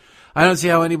sentence. I don't see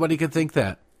how anybody could think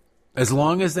that, as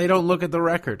long as they don't look at the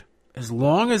record. As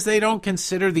long as they don't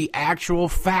consider the actual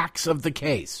facts of the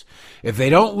case. If they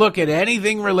don't look at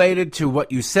anything related to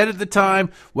what you said at the time,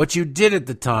 what you did at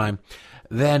the time,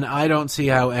 then I don't see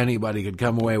how anybody could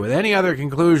come away with any other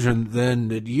conclusion than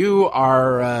that you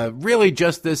are really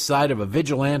just this side of a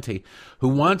vigilante who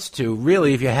wants to,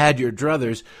 really, if you had your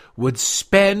druthers, would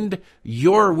spend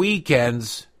your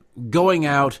weekends going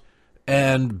out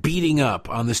and beating up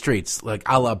on the streets, like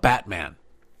a la Batman.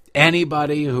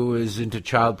 anybody who is into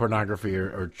child pornography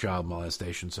or child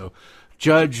molestation. So,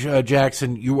 Judge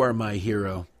Jackson, you are my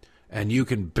hero, and you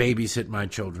can babysit my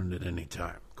children at any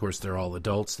time. Of course, they're all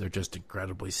adults. They're just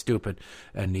incredibly stupid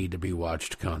and need to be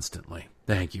watched constantly.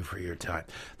 Thank you for your time.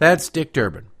 That's Dick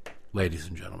Durbin, ladies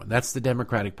and gentlemen. That's the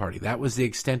Democratic Party. That was the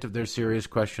extent of their serious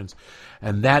questions,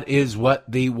 and that is what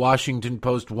the Washington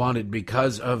Post wanted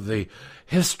because of the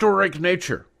historic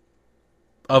nature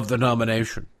of the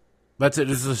nomination. That's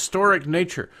it. It's the historic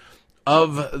nature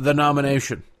of the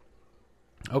nomination.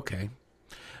 Okay.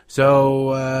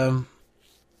 So,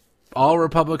 all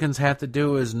Republicans have to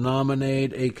do is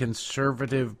nominate a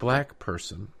conservative black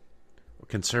person, or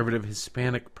conservative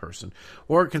Hispanic person,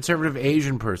 or conservative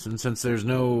Asian person, since there's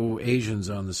no Asians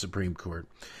on the Supreme Court.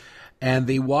 And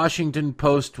the Washington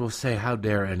Post will say, how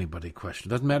dare anybody question?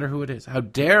 Doesn't matter who it is. How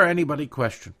dare anybody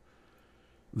question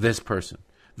this person?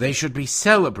 They should be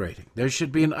celebrating. There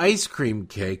should be an ice cream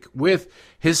cake with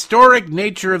historic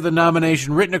nature of the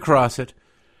nomination written across it.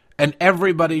 And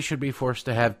everybody should be forced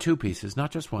to have two pieces, not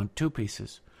just one, two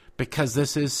pieces. Because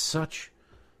this is such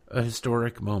a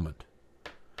historic moment.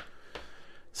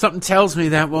 Something tells me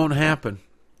that won't happen.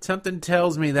 Something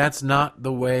tells me that's not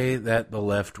the way that the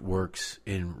left works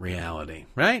in reality.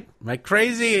 Right? Am I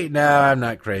crazy? No, I'm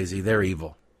not crazy. They're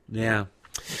evil. Yeah.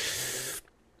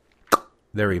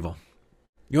 They're evil.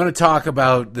 You want to talk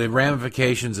about the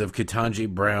ramifications of Ketanji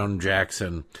Brown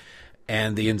Jackson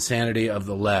and the insanity of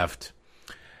the left,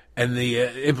 and the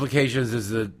implications is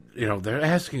that, they're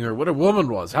asking her what a woman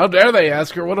was. How dare they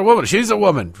ask her what a woman? She's a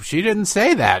woman. She didn't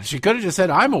say that. She could have just said,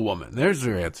 I'm a woman. There's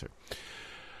her answer.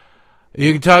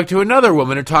 You can talk to another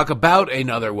woman or talk about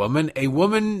another woman, a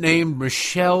woman named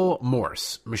Michelle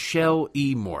Morse, Michelle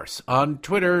E. Morse. On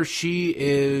Twitter, she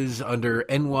is under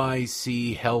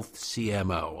NYC Health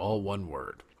CMO, all one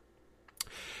word.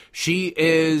 She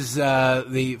is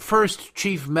the first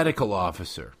chief medical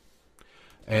officer,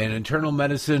 an internal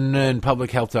medicine and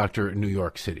public health doctor in New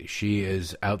York City. She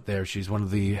is out there. She's one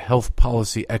of the health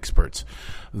policy experts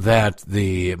that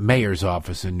the mayor's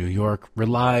office in New York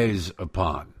relies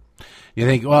upon. You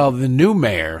think, well, the new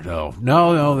mayor,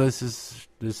 no, this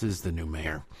is the new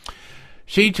mayor.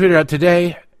 She tweeted out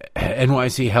today,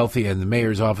 NYC Healthy and the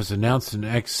mayor's office announced an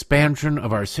expansion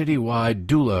of our citywide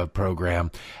doula program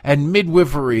and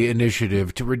midwifery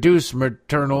initiative to reduce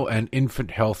maternal and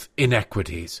infant health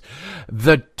inequities.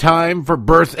 The time for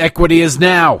birth equity is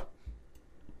now.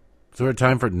 Is there a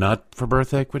time not for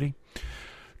birth equity?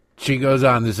 She goes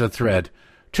on, there's a thread.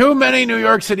 Too many New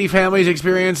York City families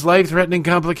experience life-threatening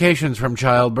complications from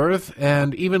childbirth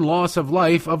and even loss of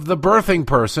life of the birthing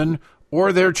person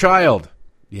or their child.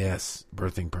 Yes,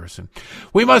 birthing person.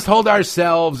 We must hold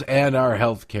ourselves and our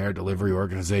healthcare delivery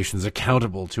organizations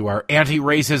accountable to our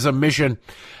anti-racism mission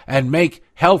and make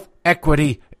health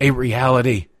equity a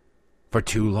reality. For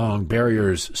too long,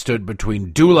 barriers stood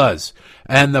between doulas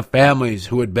and the families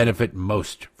who would benefit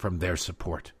most from their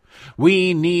support.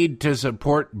 We need to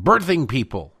support birthing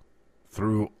people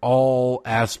through all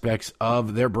aspects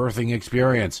of their birthing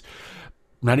experience.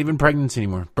 Not even pregnancy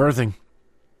anymore. Birthing.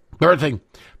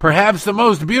 Perhaps the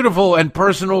most beautiful and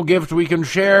personal gift we can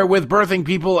share with birthing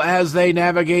people as they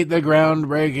navigate the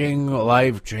groundbreaking,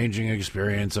 life-changing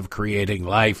experience of creating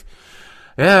life.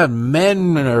 Yeah,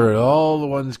 men are all the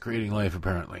ones creating life,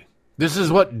 apparently. This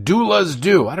is what doulas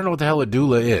do. I don't know what the hell a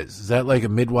doula is. Is that like a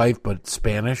midwife but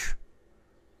Spanish?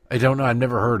 I don't know. I've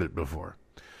never heard it before.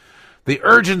 The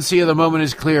urgency of the moment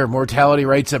is clear. Mortality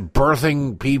rates of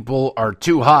birthing people are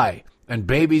too high. And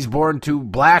babies born to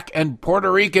black and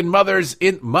Puerto Rican mothers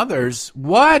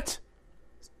what?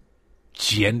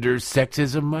 Gender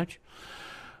sexism much?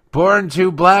 Born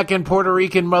to black and Puerto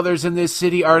Rican mothers in this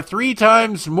city are 3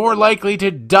 times more likely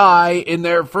to die in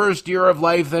their first year of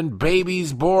life than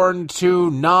babies born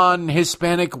to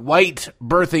non-Hispanic white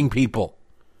birthing people.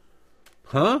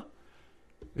 Huh?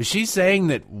 Is she saying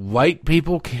that white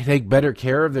people can take better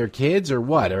care of their kids or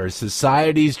what? Or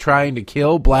society's trying to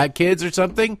kill black kids or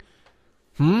something?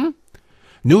 New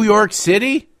York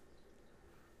City?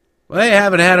 Well, they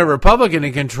haven't had a Republican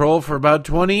in control for about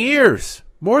 20 years.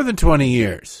 More than 20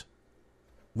 years.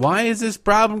 Why is this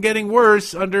problem getting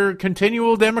worse under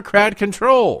continual Democrat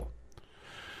control?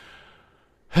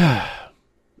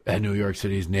 At New York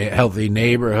City's healthy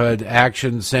neighborhood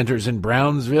action centers in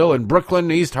Brownsville and Brooklyn,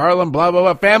 East Harlem, blah, blah,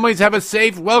 blah. Families have a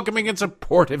safe, welcoming, and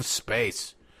supportive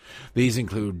space. These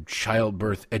include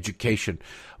childbirth education.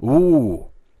 Ooh,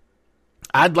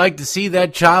 I'd like to see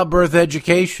that childbirth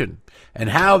education and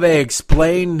how they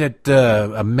explain that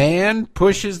a man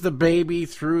pushes the baby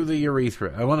through the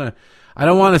urethra. I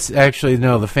don't want to actually,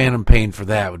 no, the phantom pain for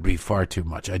that would be far too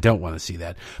much. I don't want to see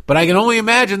that. But I can only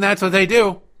imagine that's what they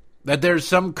do. That there's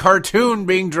some cartoon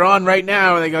being drawn right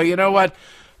now and they go, you know what?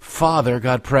 Father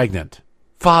got pregnant.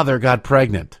 Father got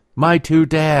pregnant. My two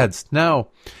dads. No,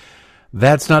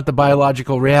 that's not the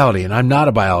biological reality. And I'm not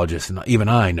a biologist, and even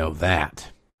I know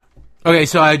that. Okay,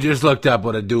 so I just looked up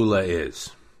what a doula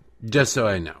is, just so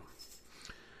I know.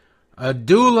 A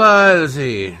doula, let's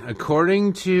see,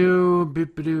 according to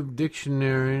Bip-a-Doo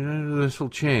Dictionary, this will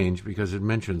change because it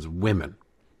mentions women.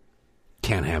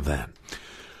 Can't have that.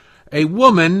 A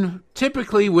woman,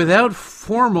 typically without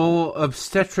formal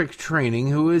obstetric training,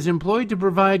 who is employed to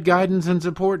provide guidance and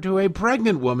support to a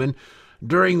pregnant woman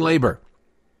during labor.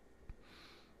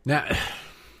 Now,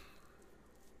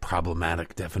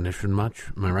 problematic definition much,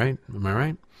 am I right?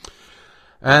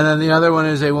 And then the other one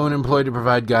is a woman employed to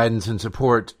provide guidance and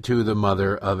support to the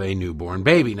mother of a newborn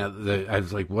baby. Now, I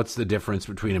was like, what's the difference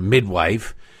between a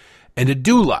midwife and a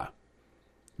doula?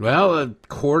 Well,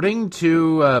 according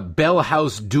to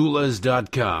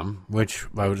bellhousedoulas.com, which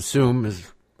I would assume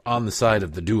is on the side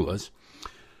of the doulas,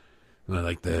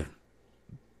 like the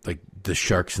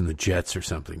Sharks and the Jets or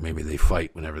something. Maybe they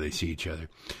fight whenever they see each other.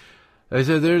 They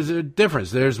said there's a difference.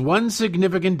 There's one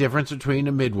significant difference between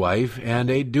a midwife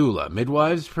and a doula.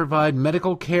 Midwives provide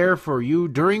medical care for you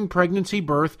during pregnancy,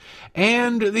 birth,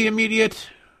 and the immediate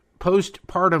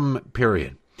postpartum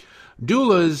period.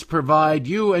 Doulas provide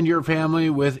you and your family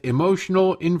with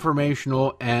emotional,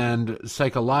 informational, and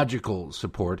psychological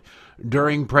support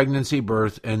during pregnancy,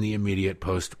 birth, and the immediate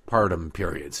postpartum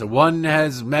period. So one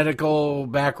has medical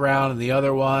background and the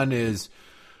other one is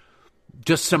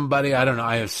just somebody, I don't know,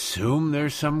 I assume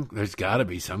there's got to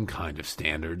be some kind of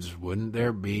standards, wouldn't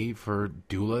there be, for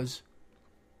doulas?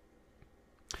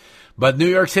 But New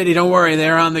York City, don't worry,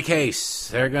 they're on the case.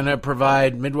 They're going to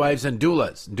provide midwives and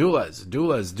doulas.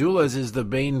 Doulas is the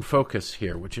main focus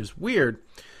here, which is weird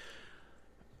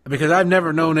because I've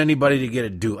never known anybody to get a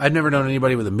doula. I've never known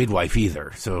anybody with a midwife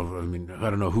either. So, I mean,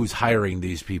 I don't know who's hiring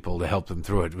these people to help them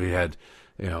through it. We had,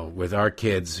 with our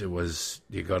kids, it was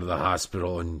you go to the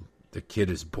hospital and the kid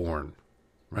is born,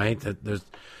 right?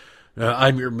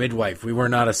 I'm your midwife. We were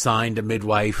not assigned a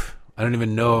midwife. I don't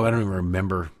even know. I don't even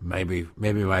remember. Maybe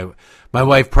my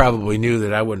wife probably knew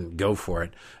that I wouldn't go for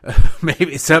it.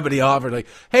 Maybe somebody offered, like,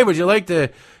 hey, would you like to,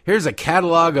 here's a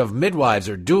catalog of midwives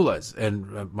or doulas.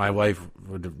 And my wife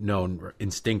would have known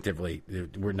instinctively,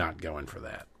 we're not going for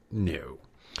that. No.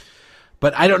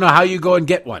 But I don't know how you go and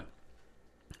get one.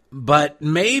 But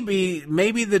maybe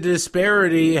the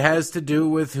disparity has to do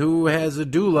with who has a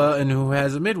doula and who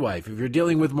has a midwife. If you're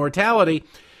dealing with mortality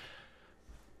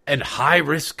and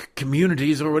high-risk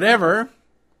communities or whatever,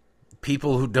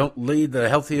 people who don't lead the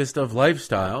healthiest of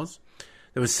lifestyles.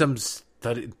 There was some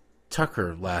study,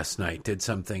 Tucker last night did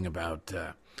something about,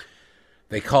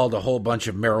 they called a whole bunch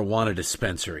of marijuana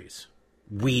dispensaries.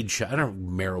 I don't know,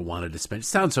 marijuana dispensaries. It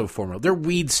sounds so formal. They're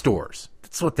weed stores.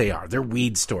 That's what they are. They're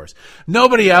weed stores.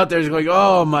 Nobody out there is going,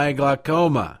 oh, my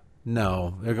glaucoma.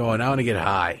 No, they're going, I want to get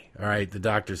high. All right, the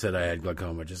doctor said I had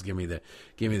glaucoma. Just give me the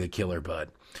killer bud.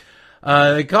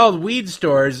 They called weed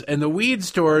stores, and the weed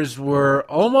stores were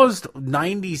almost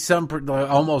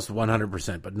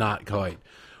 100%, but not quite.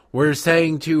 We're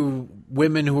saying to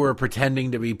women who are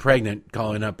pretending to be pregnant,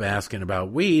 calling up asking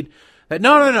about weed, that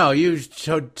no, you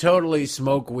should totally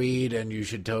smoke weed and you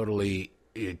should totally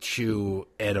chew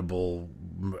edible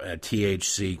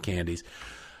THC candies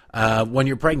when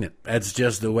you're pregnant. That's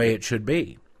just the way it should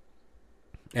be.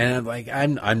 And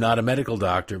I'm not a medical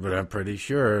doctor, but I'm pretty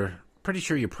sure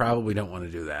you probably don't want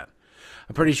to do that.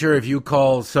 I'm pretty sure if you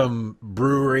call some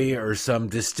brewery or some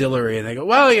distillery and they go,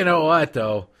 well, you know what,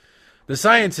 though? The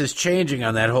science is changing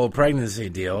on that whole pregnancy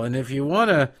deal. And if you want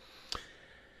to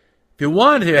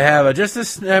have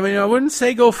I wouldn't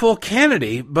say go full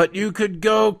Kennedy, but you could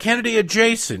go Kennedy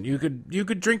adjacent. You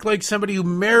could drink like somebody who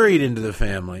married into the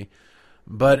family,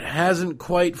 but hasn't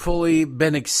quite fully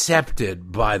been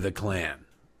accepted by the clan.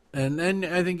 And then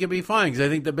I think you'll be fine, because I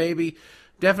think the baby...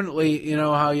 Definitely,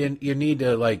 how you need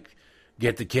to,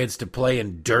 get the kids to play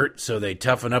in dirt so they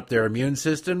toughen up their immune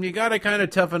system. You got to kind of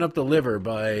toughen up the liver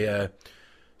by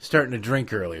starting to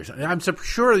drink earlier. I'm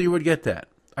sure you would get that.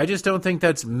 I just don't think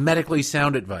that's medically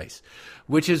sound advice,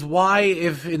 which is why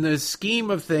if in the scheme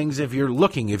of things, if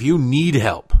you need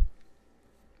help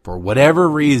for whatever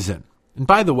reason, and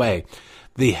by the way,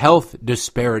 the health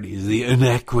disparities, the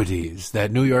inequities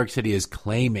that New York City is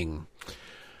claiming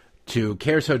to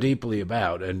care so deeply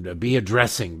about and be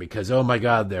addressing, because oh my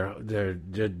God,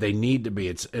 they need to be.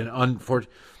 It's an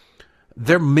unfortunate.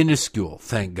 They're minuscule,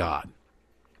 thank God.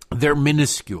 They're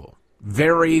minuscule.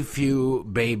 Very few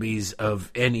babies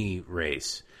of any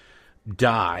race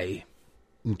die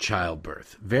in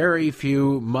childbirth. Very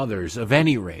few mothers of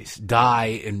any race die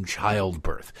in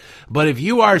childbirth. But if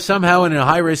you are somehow in a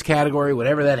high-risk category,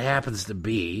 whatever that happens to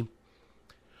be,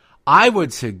 I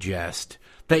would suggest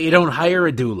that you don't hire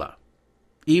a doula,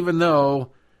 even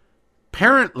though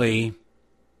apparently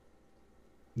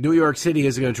New York City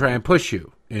is going to try and push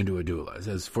you into a doula. It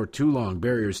says, for too long,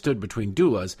 barriers stood between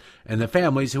doulas and the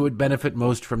families who would benefit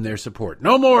most from their support.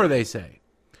 No more, they say.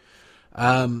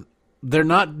 They're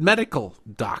not medical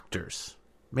doctors.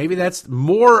 Maybe that's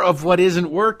more of what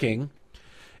isn't working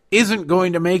isn't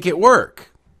going to make it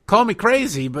work. Call me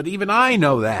crazy, but even I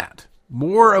know that.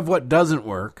 More of what doesn't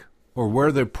work, or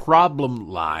where the problem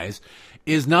lies,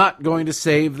 is not going to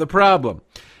save the problem.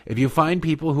 If you find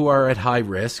people who are at high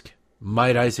risk,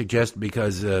 might I suggest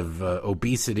because of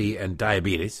obesity and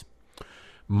diabetes,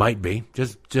 might be,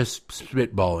 just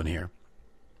spitballing here,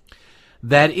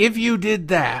 that if you did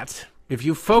that, if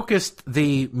you focused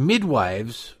the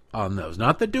midwives on those,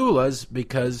 not the doulas,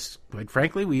 because, quite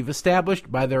frankly, we've established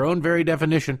by their own very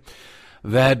definition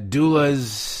that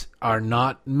doulas are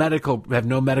not medical, have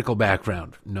no medical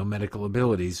background, no medical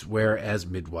abilities, whereas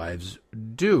midwives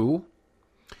do.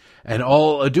 And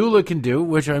all a doula can do,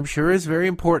 which I'm sure is very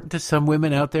important to some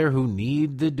women out there who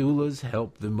need the doula's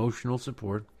help, the emotional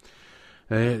support,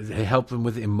 help them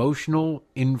with emotional,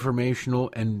 informational,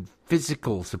 and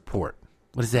physical support.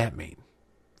 What does that mean?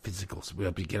 Physical, so we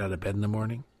help you get out of bed in the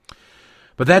morning.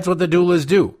 But that's what the doulas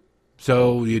do.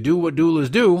 So you do what doulas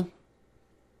do.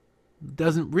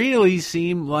 Doesn't really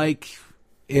seem like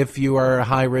if you are a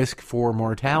high risk for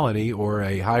mortality or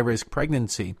a high risk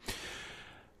pregnancy,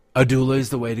 a doula is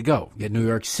the way to go. Yet New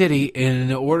York City,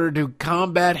 in order to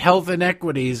combat health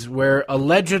inequities where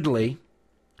allegedly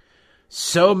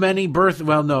so many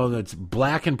it's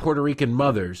black and Puerto Rican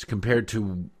mothers compared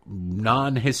to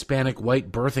non-Hispanic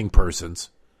white birthing persons.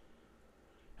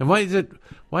 And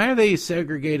why are they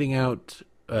segregating out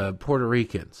Puerto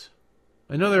Ricans?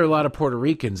 I know there are a lot of Puerto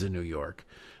Ricans in New York,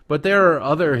 but there are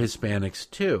other Hispanics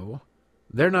too.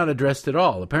 They're not addressed at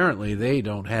all. Apparently, they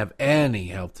don't have any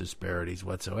health disparities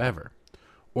whatsoever,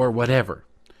 or whatever.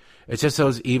 It's just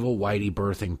those evil whitey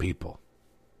birthing people.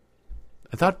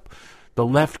 I thought the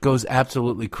left goes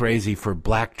absolutely crazy for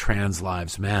black trans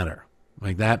lives matter.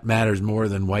 Like that matters more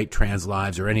than white trans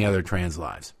lives or any other trans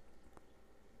lives.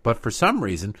 But for some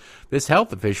reason, this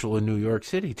health official in New York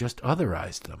City just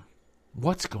otherized them.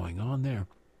 What's going on there?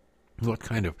 What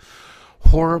kind of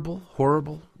horrible,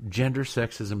 horrible gender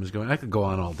sexism is going on? I could go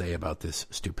on all day about this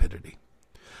stupidity.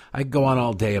 I could go on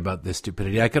all day about this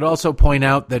stupidity. I could also point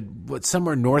out that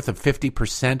somewhere north of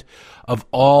 50% of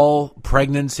all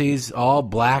pregnancies, all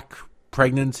black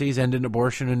pregnancies, end in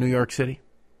abortion in New York City.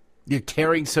 You're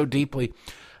caring so deeply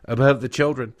about the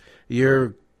children.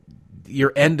 You're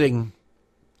ending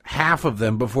half of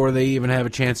them before they even have a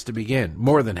chance to begin.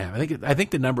 More than half. I think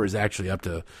the number is actually up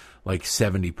to like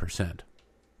 70%.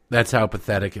 That's how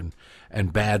pathetic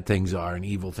and bad things are and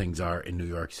evil things are in New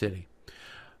York City.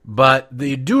 But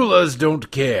the doulas don't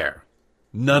care.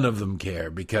 None of them care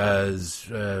because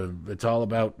it's all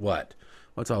about what?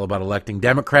 Well, it's all about electing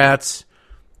Democrats.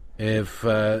 If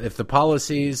the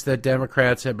policies that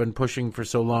Democrats have been pushing for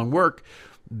so long work,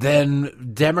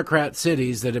 then Democrat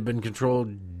cities that have been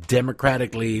controlled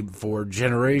democratically for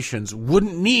generations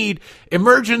wouldn't need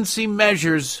emergency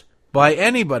measures by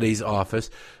anybody's office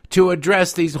to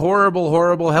address these horrible,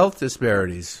 horrible health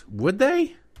disparities. Would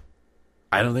they?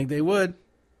 I don't think they would.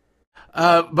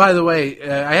 By the way,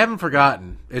 I haven't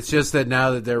forgotten. It's just that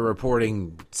now that they're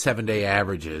reporting 7-day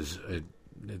averages, it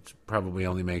probably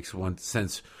only makes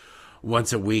sense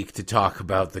once a week to talk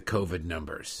about the COVID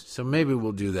numbers. So maybe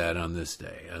we'll do that on this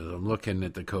day. As I'm looking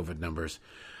at the COVID numbers.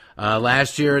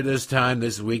 Last year at this time,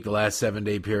 this week, the last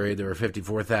 7-day period, there were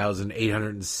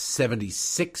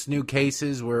 54,876 new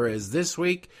cases, whereas this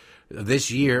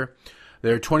year,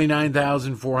 there are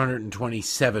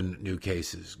 29,427 new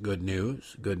cases. Good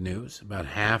news. About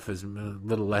a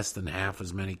little less than half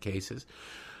as many cases.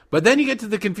 But then you get to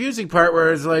the confusing part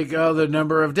where it's like, the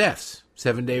number of deaths.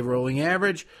 7-day rolling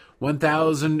average,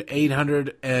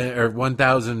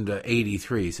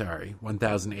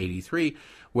 1,083,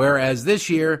 whereas this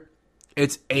year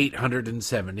it's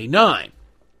 879.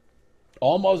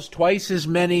 Almost twice as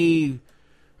many,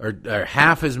 or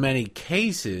half as many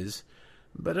cases,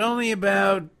 but only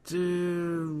about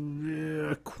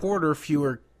a quarter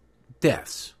fewer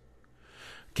deaths.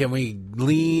 Can we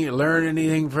learn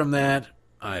anything from that?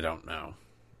 I don't know.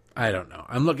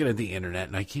 I'm looking at the internet,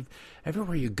 and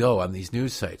everywhere you go on these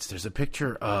news sites, there's a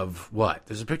picture of what?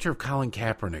 There's a picture of Colin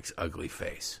Kaepernick's ugly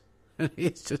face.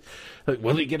 It's just, like,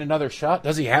 will he get another shot?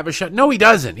 Does he have a shot? No, he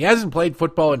doesn't. He hasn't played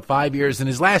football in 5 years. In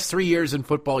his last 3 years in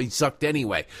football, he sucked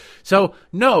anyway. So,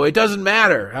 no, it doesn't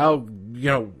matter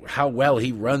how well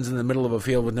he runs in the middle of a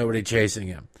field with nobody chasing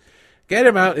him. Get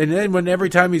him out, and then when every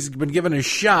time he's been given a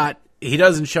shot, he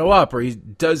doesn't show up, or he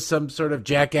does some sort of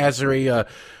jackassery,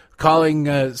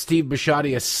 calling Steve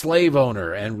Bisciotti a slave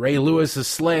owner and Ray Lewis a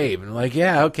slave. And like,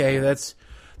 yeah, okay, that's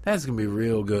going to be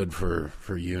real good for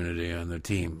unity on the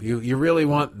team. You really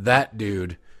want that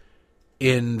dude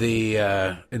in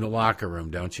the locker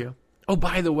room, don't you? Oh,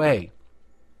 by the way,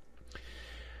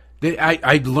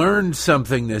 I learned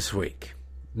something this week.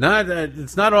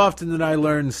 It's not often that I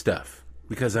learn stuff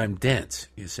because I'm dense,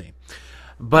 you see.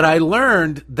 But I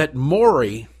learned that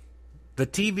Maury, the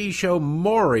TV show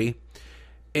Maury,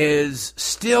 is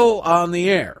still on the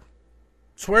air.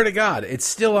 Swear to God, it's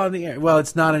still on the air. Well,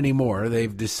 it's not anymore.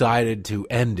 They've decided to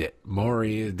end it.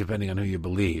 Maury, depending on who you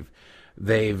believe,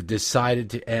 they've decided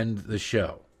to end the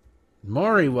show.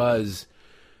 Maury was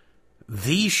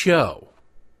the show.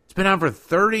 It's been on for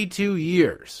 32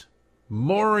 years.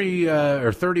 Maury,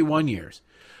 or 31 years.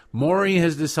 Maury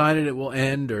has decided it will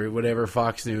end, or whatever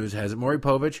Fox News has it. Maury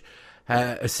Povich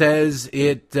says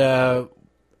it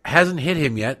hasn't hit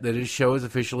him yet that his show is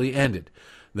officially ended.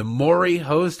 The Maury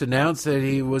host announced that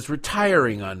he was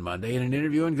retiring on Monday in an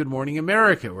interview on Good Morning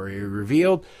America, where he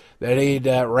revealed that he'd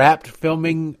wrapped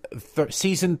filming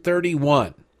season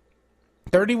 31.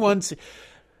 31.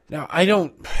 Now,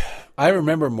 I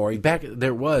remember Maury.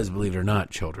 There was, believe it or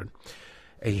not, children,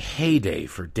 a heyday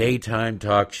for daytime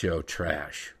talk show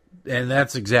trash. And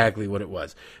that's exactly what it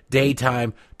was.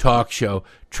 Daytime talk show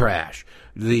trash.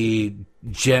 Jennifer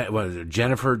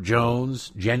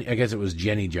Jones? I guess it was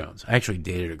Jenny Jones. I actually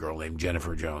dated a girl named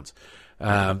Jennifer Jones.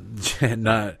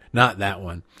 Not that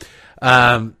one.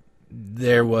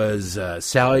 There was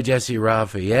Sally Jesse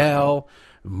Raphael.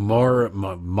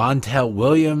 Montel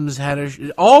Williams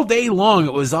had all day long.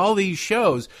 It was all these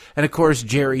shows. And, of course,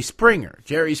 Jerry Springer.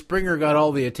 Jerry Springer got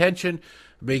all the attention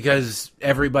because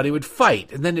everybody would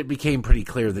fight. And then it became pretty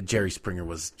clear that Jerry Springer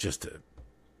was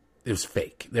it was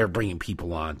fake. They were bringing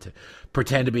people on to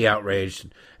pretend to be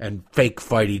outraged and fake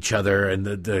fight each other. And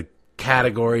the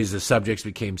categories, the subjects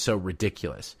became so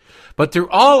ridiculous. But through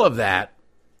all of that,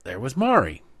 there was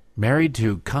Maury, married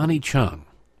to Connie Chung,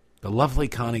 the lovely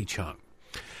Connie Chung.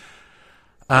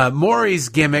 Maury's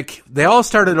gimmick, they all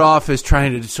started off as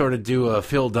trying to sort of do a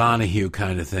Phil Donahue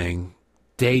kind of thing.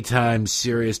 Daytime,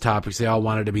 serious topics. They all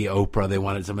wanted to be Oprah. They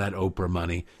wanted some of that Oprah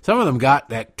money. Some of them got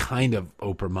that kind of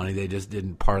Oprah money. They just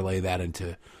didn't parlay that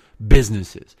into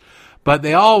businesses. But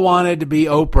they all wanted to be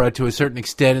Oprah to a certain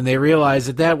extent, and they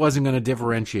realized that wasn't going to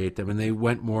differentiate them, and they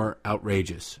went more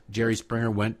outrageous. Jerry Springer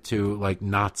went to, like,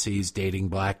 Nazis dating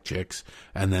black chicks,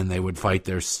 and then they would fight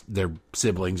their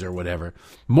siblings or whatever.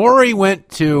 Maury went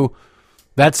to,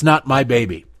 that's not my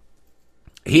baby.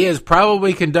 He has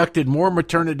probably conducted more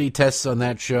maternity tests on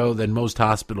that show than most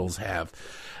hospitals have.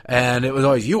 And it was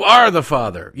always, you are the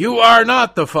father. You are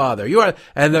not the father. You are.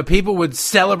 And the people would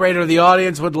celebrate, or the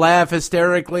audience would laugh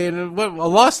hysterically. And what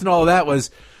lost in all of that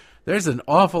was there's an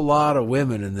awful lot of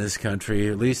women in this country,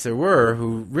 at least there were,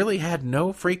 who really had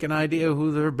no freaking idea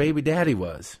who their baby daddy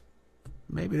was.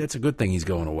 Maybe that's a good thing he's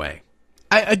going away.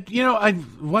 I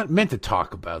meant to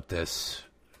talk about this,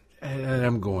 and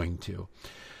I'm going to.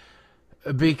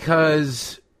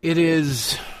 Because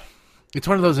it's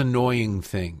one of those annoying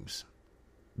things,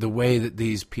 the way that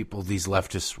these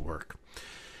leftists work.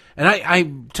 And I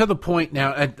to the point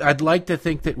now, I'd like to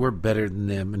think that we're better than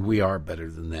them, and we are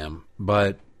better than them,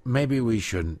 but maybe we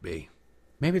shouldn't be.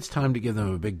 Maybe it's time to give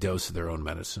them a big dose of their own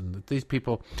medicine. That these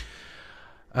people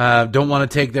don't want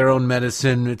to take their own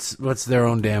medicine. It's their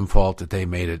own damn fault that they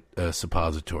made it a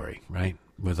suppository, right?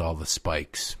 With all the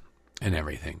spikes and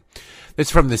everything. It's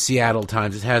from the Seattle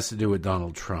Times. It has to do with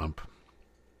Donald Trump.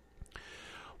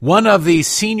 One of the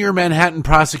senior Manhattan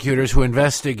prosecutors who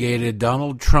investigated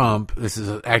Donald Trump, this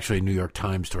is actually a New York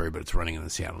Times story, but it's running in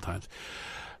the Seattle Times,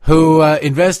 who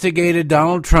investigated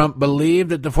Donald Trump, believed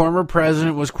that the former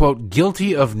president was, quote,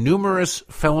 guilty of numerous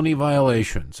felony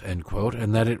violations, end quote,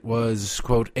 and that it was,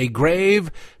 quote, a grave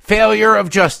failure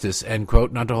of justice, end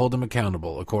quote, not to hold him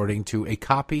accountable, according to a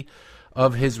copy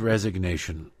of his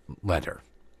resignation letter.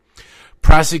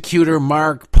 Prosecutor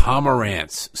Mark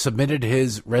Pomerantz submitted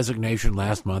his resignation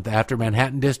last month after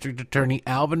Manhattan District Attorney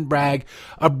Alvin Bragg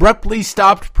abruptly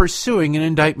stopped pursuing an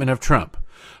indictment of Trump.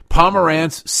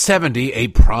 Pomerantz, 70, a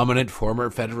prominent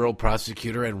former federal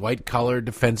prosecutor and white-collar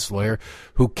defense lawyer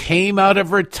who came out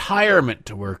of retirement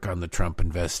to work on the Trump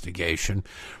investigation,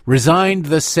 resigned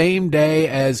the same day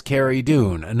as Carrie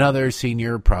Doon, another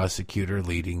senior prosecutor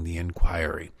leading the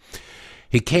inquiry.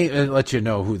 He came and let you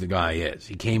know who the guy is.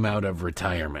 He came out of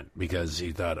retirement because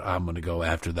he thought, I'm going to go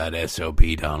after that SOB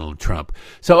Donald Trump.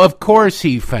 So, of course,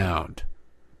 he found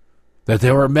that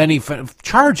there were many.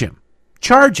 Charge him.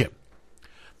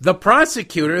 The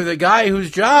prosecutor, the guy whose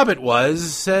job it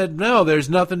was, said, no, there's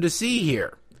nothing to see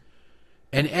here,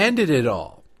 and ended it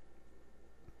all.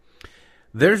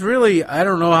 There's really, I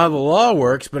don't know how the law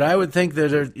works, but I would think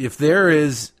that if there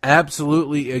is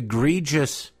absolutely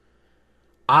egregious,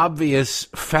 obvious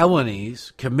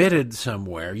felonies committed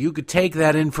somewhere, you could take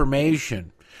that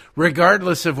information,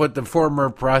 regardless of what the former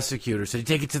prosecutor said. You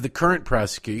take it to the current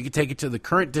prosecutor. You could take it to the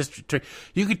current district.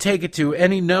 You could take it to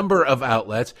any number of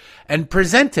outlets and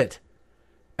present it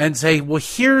and say, well,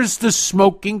 here's the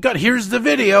smoking gun. Here's the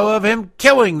video of him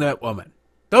killing that woman.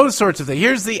 Those sorts of things.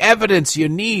 Here's the evidence you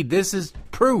need. This is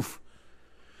proof.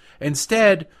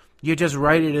 Instead, you just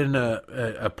write it in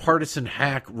a partisan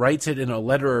hack, writes it in a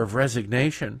letter of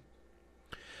resignation.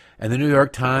 And the New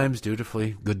York Times,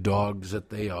 dutifully, good dogs that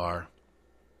they are,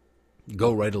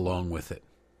 go right along with it.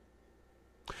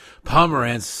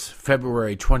 Pomerantz'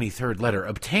 February 23rd letter,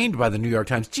 obtained by the New York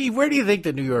Times. Gee, where do you think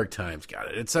the New York Times got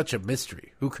it? It's such a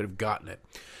mystery. Who could have gotten it?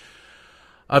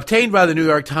 Obtained by the New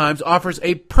York Times, offers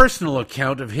a personal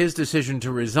account of his decision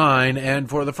to resign and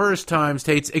for the first time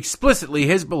states explicitly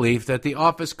his belief that the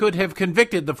office could have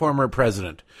convicted the former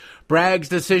president. Bragg's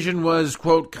decision was,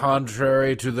 quote,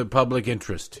 contrary to the public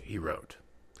interest, he wrote.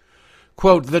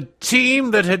 Quote, the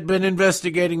team that had been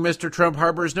investigating Mr. Trump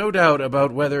harbors no doubt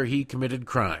about whether he committed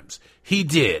crimes. He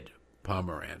did,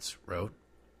 Pomerantz wrote.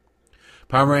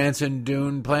 Pomerantz and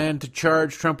Dunne planned to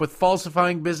charge Trump with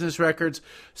falsifying business records,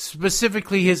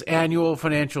 specifically his annual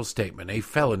financial statement, a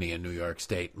felony in New York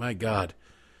State. My God.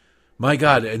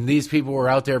 And these people were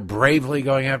out there bravely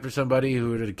going after somebody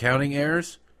who did accounting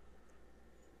errors?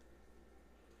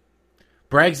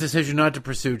 Bragg's decision not to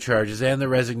pursue charges and the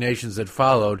resignations that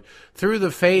followed threw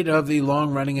the fate of the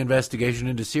long-running investigation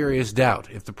into serious doubt.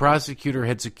 If the prosecutor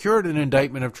had secured an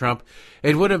indictment of Trump,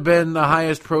 it would have been the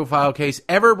highest-profile case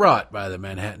ever brought by the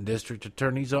Manhattan District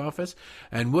Attorney's Office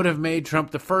and would have made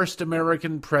Trump the first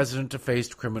American president to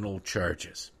face criminal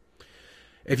charges.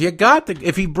 If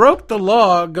he broke the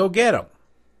law, go get him.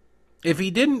 If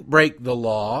he didn't break the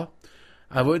law,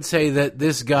 I would say that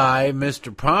this guy,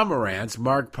 Mr. Pomerantz,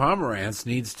 Mark Pomerantz,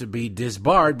 needs to be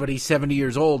disbarred, but he's 70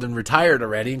 years old and retired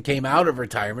already and came out of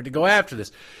retirement to go after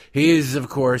this. He's, of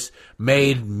course,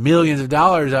 made millions of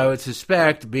dollars, I would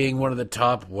suspect, being one of the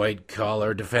top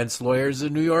white-collar defense lawyers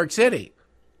in New York City.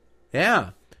 Yeah.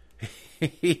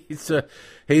 he's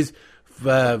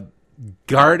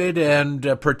guarded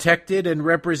and protected and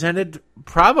represented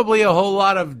probably a whole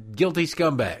lot of guilty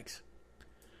scumbags.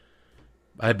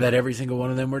 I bet every single one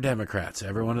of them were Democrats.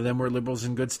 Every one of them were liberals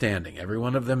in good standing. Every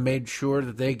one of them made sure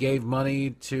that they gave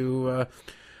money to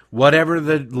whatever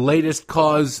the latest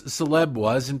cause celeb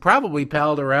was and probably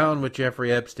palled around with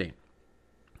Jeffrey Epstein.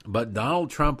 But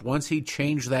Donald Trump, once he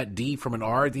changed that D from an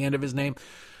R at the end of his name,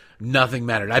 nothing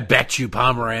mattered. I bet you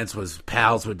Pomerantz was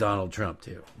pals with Donald Trump,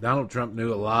 too. Donald Trump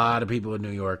knew a lot of people in New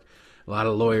York, a lot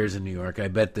of lawyers in New York. I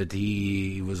bet that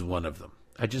he was one of them.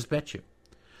 I just bet you.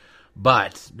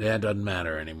 But that doesn't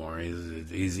matter anymore.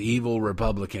 He's evil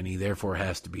Republican. He therefore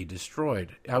has to be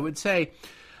destroyed. I would say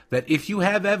that if you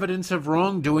have evidence of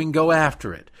wrongdoing, go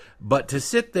after it. But to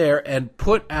sit there and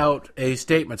put out a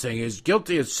statement saying he's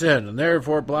guilty of sin and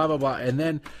therefore blah, blah, blah, and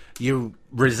then you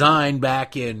resign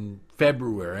back in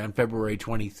February, on February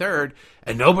 23rd,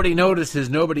 and nobody notices,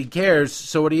 nobody cares,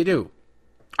 so what do?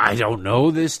 I don't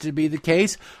know this to be the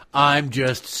case. I'm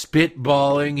just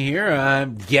spitballing here.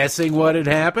 I'm guessing what had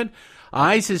happened.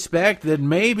 I suspect that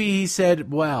maybe he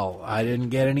said, well, I didn't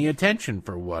get any attention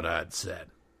for what I'd said.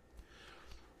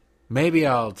 Maybe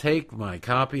I'll take my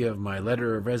copy of my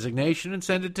letter of resignation and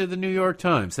send it to the New York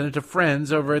Times. Send it to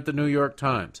friends over at the New York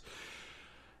Times.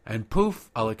 And poof,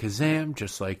 alakazam,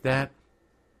 just like that,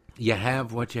 you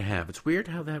have what you have. It's weird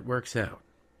how that works out.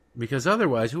 Because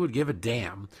otherwise, who would give a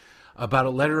damn about a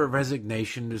letter of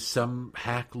resignation to some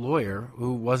hack lawyer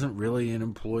who wasn't really an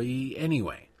employee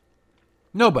anyway?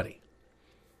 Nobody.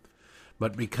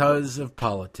 But because of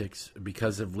politics,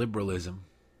 because of liberalism,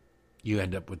 you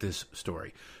end up with this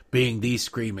story being the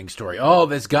screaming story. Oh,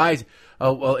 this guy's,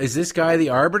 is this guy the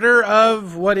arbiter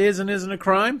of what is and isn't a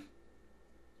crime?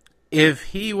 If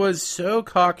he was so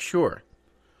cocksure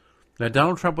that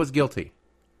Donald Trump was guilty,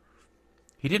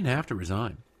 he didn't have to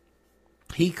resign.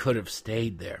 He could have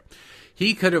stayed there.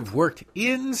 He could have worked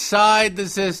inside the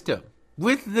system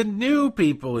with the new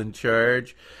people in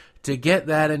charge to get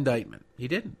that indictment. He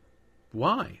didn't.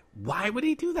 Why? Why would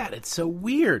he do that? It's so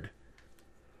weird.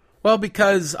 Well,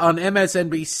 because on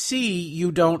MSNBC,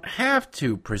 you don't have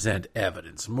to present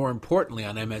evidence. More importantly,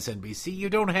 on MSNBC, you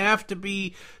don't have to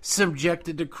be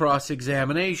subjected to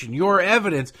cross-examination. Your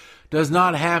evidence does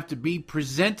not have to be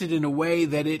presented in a way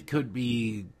that it could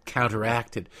be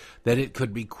counteracted, that it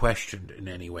could be questioned in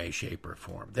any way, shape, or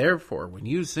form. Therefore, when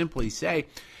you simply say,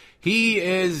 he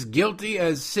is guilty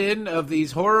as sin of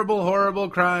these horrible, horrible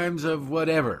crimes of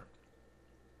whatever,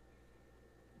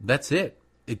 that's it.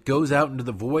 It goes out into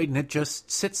the void, and it just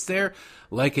sits there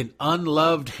like an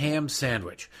unloved ham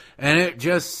sandwich. And it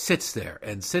just sits there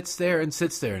and sits there and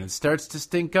sits there, and it starts to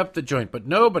stink up the joint. But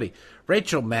nobody,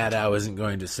 Rachel Maddow isn't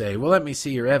going to say, well, let me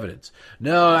see your evidence.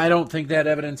 No, I don't think that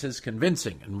evidence is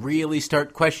convincing, and really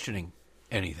start questioning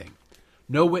anything.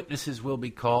 No witnesses will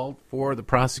be called for the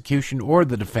prosecution or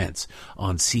the defense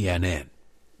on CNN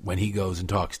when he goes and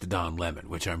talks to Don Lemon,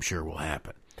 which I'm sure will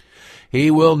happen. He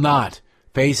will not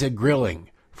face a grilling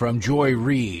from Joy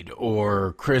Reid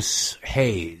or Chris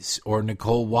Hayes or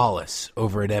Nicole Wallace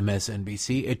over at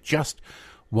MSNBC. It just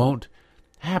won't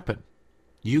happen.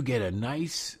 You get a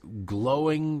nice,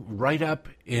 glowing write-up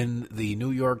in the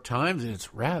New York Times, and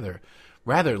it's rather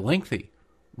lengthy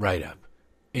write-up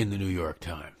in the New York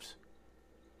Times.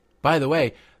 By the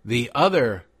way, the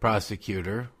other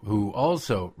prosecutor, who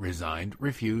also resigned,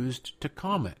 refused to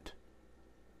comment.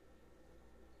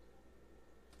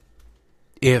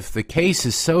 If the case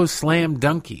is so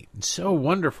slam-dunky and so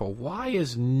wonderful, why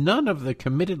is none of the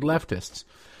committed leftists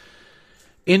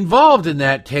involved in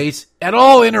that case at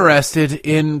all interested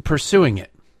in pursuing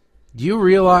it? Do you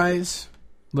realize,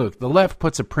 look, the left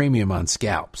puts a premium on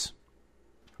scalps.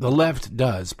 The left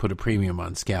does put a premium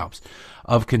on scalps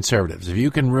of conservatives. If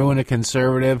you can ruin a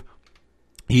conservative,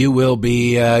 you will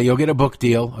be, you'll get a book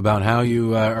deal about how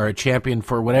you are a champion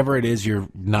for whatever it is you're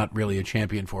not really a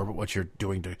champion for, but what you're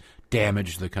doing to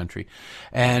damage the country.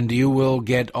 And you will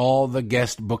get all the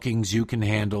guest bookings you can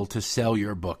handle to sell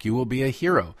your book. You will be a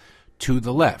hero to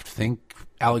the left. Think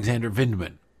Alexander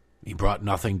Vindman. He brought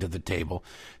nothing to the table.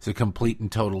 It's a complete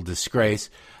and total disgrace.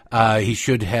 He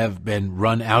should have been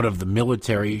run out of the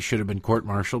military. He should have been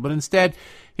court-martialed. But instead,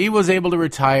 he was able to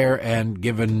retire and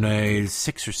given a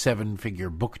 6 or 7 figure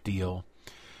book deal.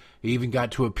 He even got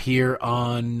to appear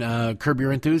on Curb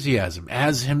Your Enthusiasm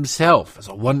as himself, as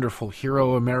a wonderful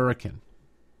hero American.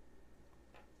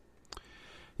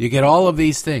 You get all of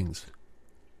these things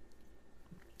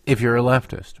if you're a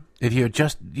leftist. If you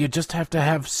just have to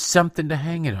have something to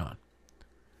hang it on.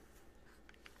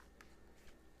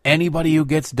 Anybody who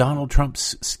gets Donald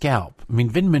Trump's scalp, I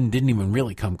mean, Vindman didn't even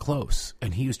really come close,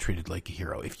 and he was treated like a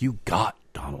hero. If you got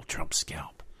Donald Trump's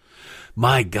scalp,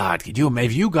 my God, could you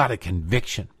imagine if you got a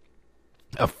conviction,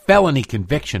 a felony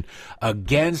conviction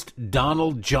against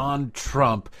Donald John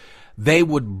Trump, they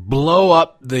would blow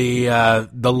up the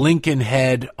Lincoln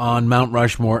head on Mount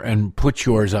Rushmore and put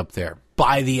yours up there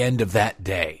by the end of that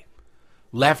day.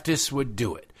 Leftists would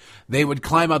do it. They would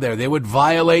climb out there. They would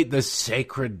violate the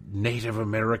sacred Native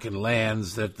American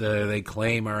lands that they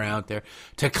claim are out there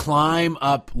to climb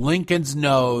up Lincoln's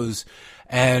nose.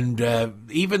 And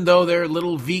even though their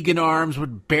little vegan arms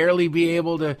would barely be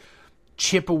able to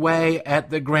chip away at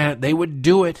the granite, they would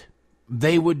do it.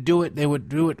 They would do it. They would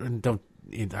do it. And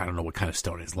I don't know what kind of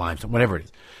stone it is, limestone, whatever it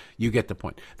is. You get the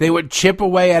point. They would chip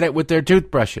away at it with their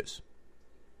toothbrushes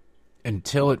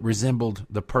until it resembled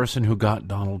the person who got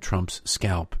Donald Trump's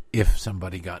scalp, if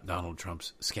somebody got Donald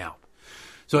Trump's scalp.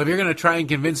 So if you're going to try and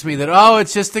convince me that, oh,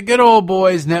 it's just the good old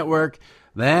boys network,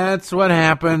 that's what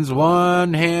happens.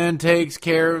 One hand takes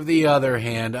care of the other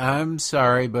hand. I'm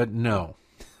sorry, but no.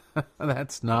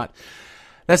 That's not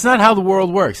how the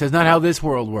world works. That's not how this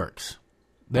world works.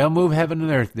 They'll move heaven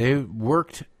and earth. They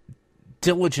worked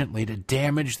diligently to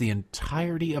damage the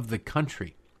entirety of the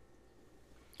country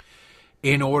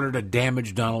in order to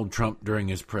damage Donald Trump during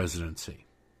his presidency.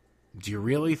 Do you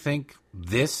really think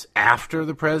this after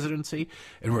the presidency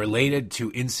and related to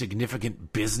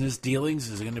insignificant business dealings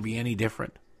is going to be any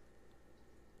different?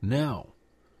 No.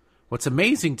 What's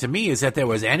amazing to me is that there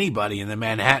was anybody in the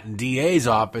Manhattan DA's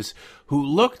office who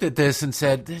looked at this and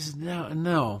said,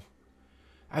 no.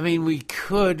 I mean, you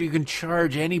can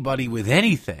charge anybody with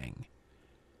anything,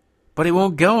 but it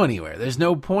won't go anywhere. There's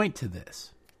no point to this.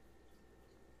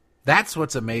 That's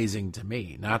what's amazing to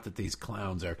me. Not that these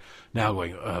clowns are now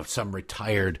going, some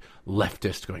retired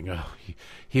leftist going,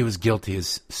 he was guilty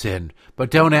as sin. But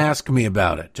don't ask me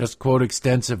about it. Just quote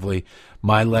extensively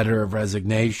my letter of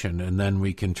resignation, and then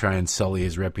we can try and sully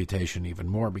his reputation even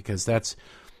more, because that's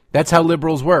how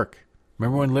liberals work.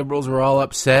 Remember when liberals were all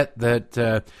upset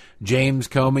that James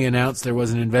Comey announced there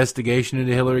was an investigation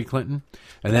into Hillary Clinton,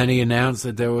 and then he announced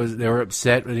that they were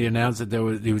upset when he announced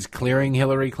that he was clearing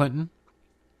Hillary Clinton?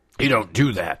 You don't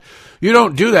do that. You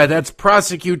don't do that. That's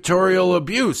prosecutorial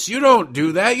abuse. You don't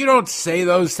do that. You don't say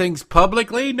those things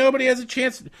publicly. Nobody has a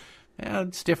chance.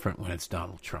 It's different when it's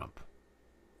Donald Trump.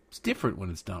 It's different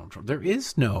when it's Donald Trump. There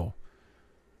is no,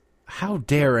 how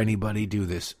dare anybody do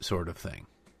this sort of thing?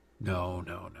 No.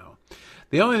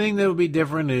 The only thing that will be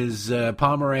different is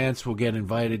Pomerantz will get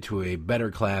invited to a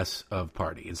better class of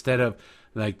party. Instead of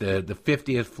like the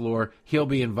 50th floor, he'll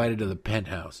be invited to the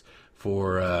penthouse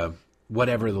for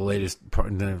whatever the latest,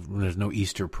 there's no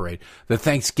Easter parade, the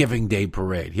Thanksgiving Day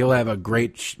parade. He'll have a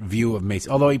great view of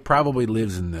Mason, although he probably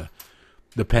lives in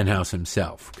the penthouse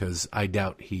himself, because I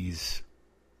doubt he's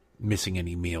missing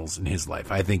any meals in his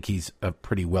life. I think he's a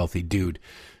pretty wealthy dude,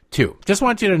 too. Just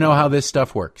want you to know how this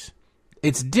stuff works.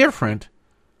 It's different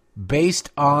based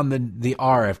on the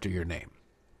R after your name.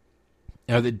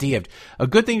 Or the D after. A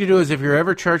good thing to do is if you're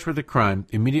ever charged with a crime,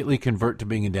 immediately convert to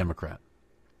being a Democrat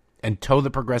and toe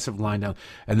the progressive line down,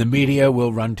 and the media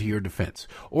will run to your defense.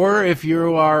 Or if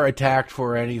you are attacked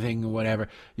for anything, whatever,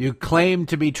 you claim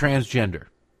to be transgender,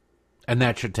 and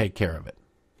that should take care of it.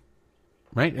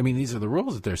 Right? I mean, these are the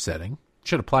rules that they're setting.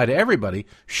 Should apply to everybody,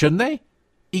 shouldn't they?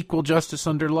 Equal justice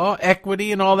under law,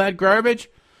 equity, and all that garbage?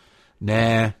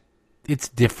 Nah, it's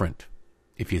different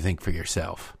if you think for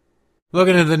yourself.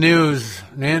 Looking at the news,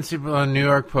 Nancy on New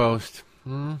York Post.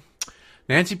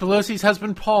 Nancy Pelosi's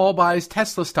husband, Paul, buys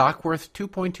Tesla stock worth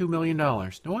 $2.2 million. No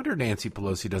wonder Nancy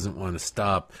Pelosi doesn't want to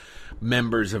stop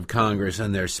members of Congress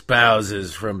and their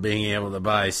spouses from being able to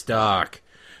buy stock.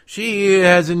 She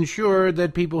has ensured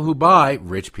that people who buy,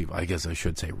 rich people, I guess I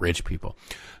should say rich people,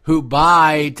 who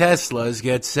buy Teslas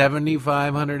get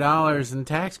 $7,500 in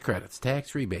tax credits,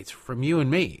 tax rebates from you and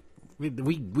me.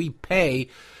 We pay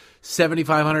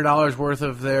 $7,500 worth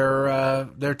of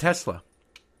their Tesla.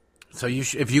 So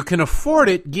if you can afford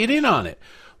it, get in on it.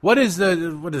 What is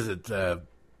it? The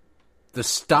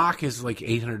stock is like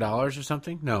 $800 or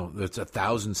something? No, it's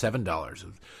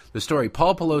 $1,007. The story,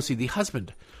 Paul Pelosi, the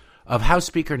husband of House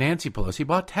Speaker Nancy Pelosi,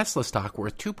 bought Tesla stock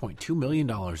worth $2.2 million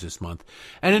this month,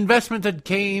 an investment that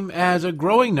came as a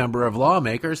growing number of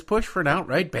lawmakers push for an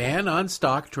outright ban on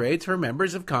stock trades for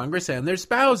members of Congress and their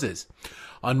spouses.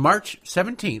 On March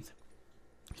 17th,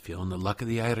 feeling the luck of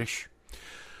the Irish,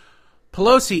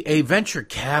 Pelosi, a venture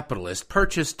capitalist,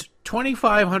 purchased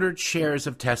 2,500 shares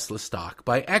of Tesla stock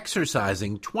by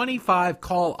exercising 25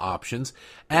 call options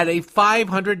at a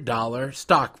 $500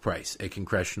 stock price, a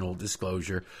congressional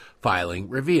disclosure filing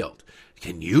revealed.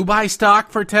 Can you buy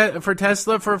stock for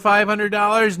Tesla for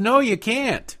 $500? No, you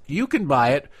can't. You can buy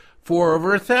it for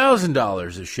over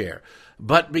 $1,000 a share.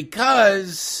 But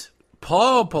because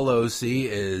Paul Pelosi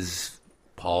is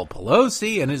Paul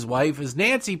Pelosi and his wife is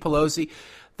Nancy Pelosi,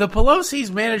 the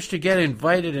Pelosi's managed to get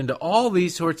invited into all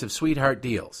these sorts of sweetheart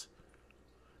deals.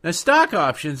 Now, stock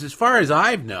options, as far as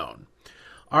I've known,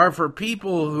 are for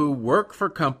people who work for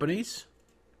companies.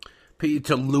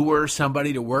 To lure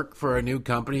somebody to work for a new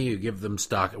company, you give them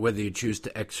stock. Whether you choose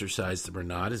to exercise them or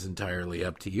not is entirely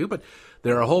up to you. But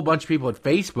there are a whole bunch of people at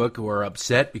Facebook who are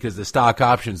upset because the stock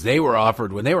options they were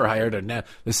offered when they were hired, and now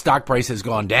the stock price has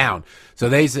gone down. So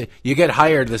they say, you get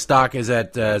hired, the stock is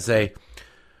at, say,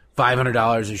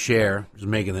 $500 a share, just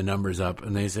making the numbers up,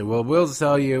 and they say, well,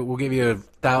 we'll give you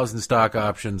 1,000 stock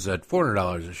options at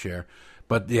 $400 a share,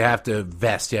 but you have to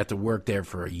vest, you have to work there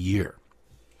for a year.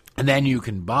 And then you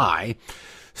can buy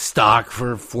stock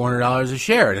for $400 a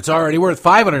share, and it's already worth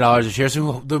 $500 a share,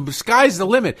 so the sky's the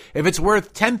limit. If it's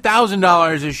worth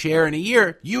 $10,000 a share in a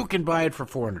year, you can buy it for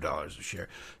 $400 a share.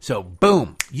 So,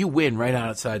 boom, you win right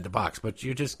outside the box, but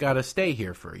you just got to stay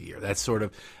here for a year. That's sort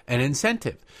of an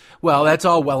incentive. Well, that's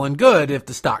all well and good if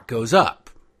the stock goes up.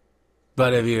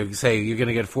 But if you say you're going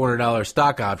to get $400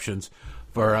 stock options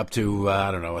for up to,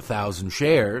 1,000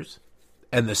 shares,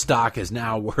 and the stock is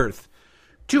now worth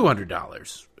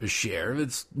 $200 a share,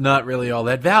 it's not really all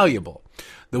that valuable.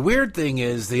 The weird thing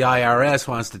is the IRS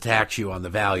wants to tax you on the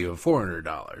value of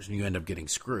 $400, and you end up getting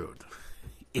screwed,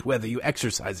 whether you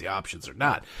exercise the options or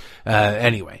not.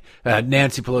 Anyway,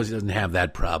 Nancy Pelosi doesn't have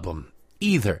that problem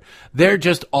either. They're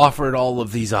just offered all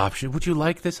of these options. Would you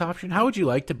like this option? How would you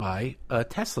like to buy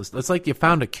Teslas? It's like you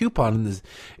found a coupon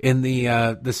in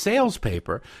the sales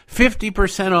paper,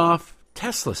 50% off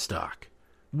Tesla stock.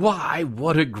 Why?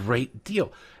 What a great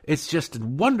deal. It's just a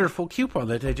wonderful coupon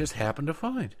that they just happened to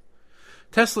find.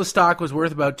 Tesla stock was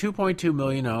worth about $2.2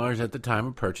 million at the time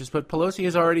of purchase, but Pelosi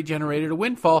has already generated a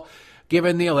windfall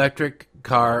given the electric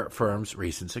car firm's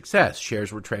recent success.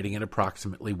 Shares were trading at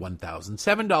approximately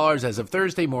 $1,007 as of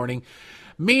Thursday morning,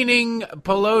 meaning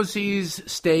Pelosi's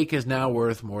stake is now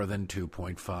worth more than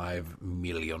 $2.5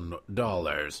 million.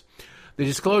 The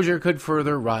disclosure could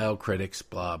further rile critics,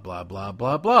 blah, blah, blah,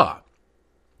 blah, blah.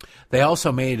 They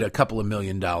also made a couple of $1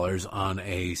 million on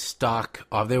a stock.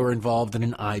 They were involved in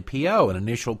an IPO, an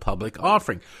initial public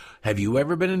offering. Have you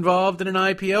ever been involved in an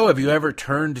IPO? Have you ever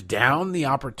turned down the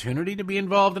opportunity to be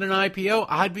involved in an IPO?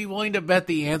 I'd be willing to bet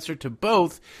the answer to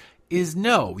both is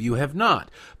no, you have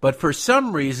not. But for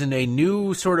some reason, a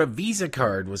new sort of Visa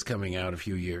card was coming out a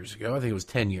few years ago. I think it was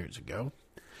 10 years ago.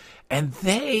 And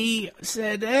they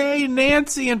said, hey,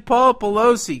 Nancy and Paul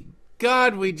Pelosi,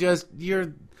 God,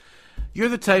 you're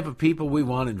the type of people we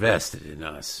want invested in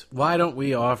us. Why don't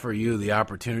we offer you the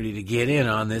opportunity to get in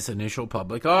on this initial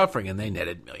public offering? And they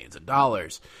netted millions of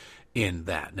dollars in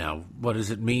that. Now, what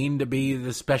does it mean to be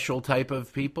the special type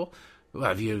of people?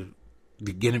 Have you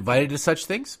get invited to such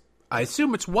things? I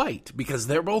assume it's white because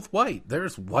they're both white.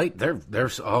 There's white. They're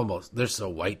so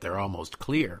white they're almost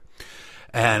clear.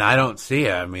 And I don't see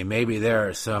it. I mean, maybe there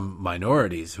are some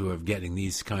minorities who are getting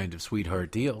these kind of sweetheart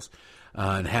deals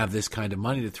and have this kind of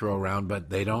money to throw around, but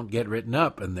they don't get written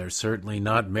up, and they're certainly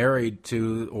not married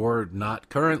to or not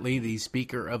currently the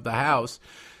Speaker of the House.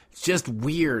 It's just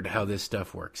weird how this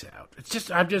stuff works out.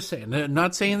 I'm just saying, I'm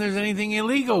not saying there's anything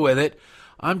illegal with it.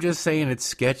 I'm just saying it's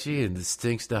sketchy and it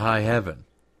stinks to high heaven,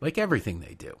 like everything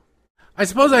they do. I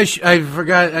suppose I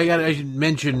should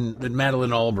mention that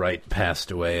Madeleine Albright passed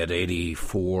away at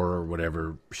 84 or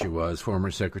whatever she was,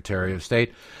 former Secretary of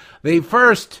State. The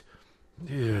first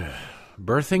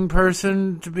birthing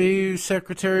person to be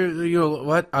Secretary,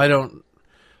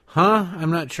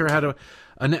 I'm not sure how to.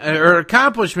 Her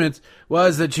accomplishments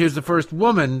was that she was the first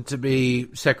woman to be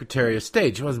Secretary of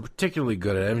State. She wasn't particularly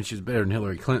good at it. I mean, she was better than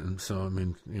Hillary Clinton, so, I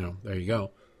mean, there you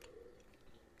go.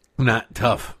 Not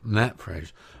tough in that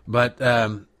phrase. But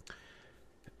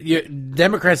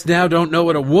Democrats now don't know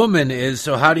what a woman is,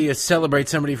 so how do you celebrate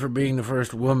somebody for being the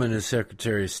first woman as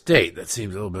Secretary of State? That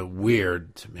seems a little bit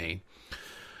weird to me.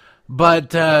 But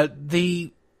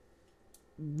the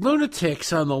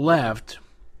lunatics on the left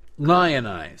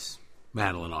lionize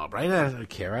Madeleine Albright. I don't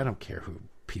care. I don't care who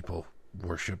people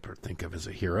worship or think of as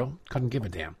a hero. Couldn't give a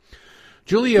damn.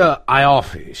 Julia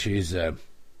Ioffe, she's a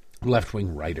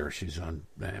left-wing writer. She's on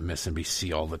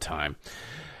MSNBC all the time.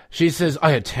 She says,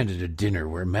 I attended a dinner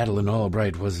where Madeleine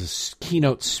Albright was a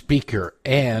keynote speaker,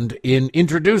 and in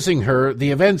introducing her,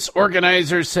 the event's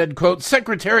organizer said, quote,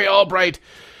 Secretary Albright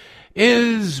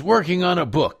is working on a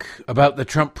book about the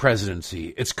Trump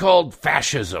presidency. It's called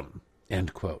Fascism,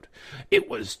 end quote. It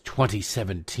was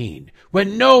 2017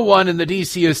 when no one in the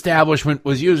D.C. establishment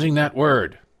was using that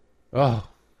word. Oh,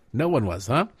 no one was,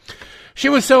 huh? She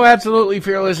was so absolutely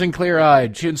fearless and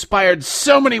clear-eyed. She inspired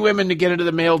so many women to get into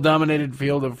the male-dominated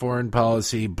field of foreign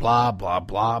policy, blah, blah,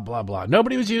 blah, blah, blah.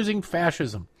 Nobody was using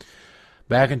fascism.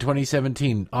 Back in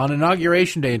 2017, on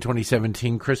Inauguration Day in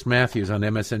 2017, Chris Matthews on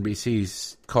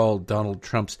MSNBC called Donald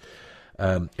Trump's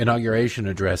inauguration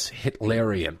address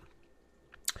Hitlerian.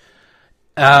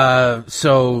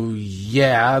 So,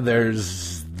 yeah,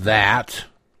 there's that.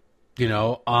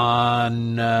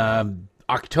 On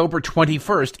October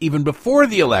 21st, even before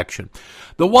the election,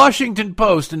 the Washington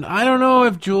Post, and I don't know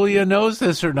if Julia knows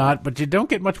this or not, but you don't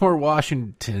get much more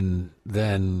Washington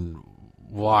than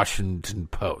Washington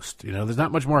Post. There's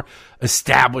not much more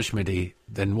establishment-y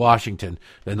than Washington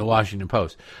than the Washington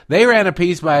Post. They ran a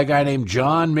piece by a guy named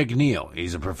John McNeil.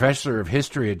 He's a professor of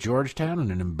history at Georgetown and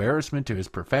an embarrassment to his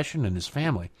profession and his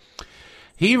family.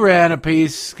 He ran a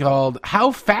piece called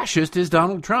How Fascist is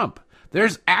Donald Trump?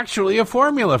 There's actually a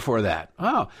formula for that.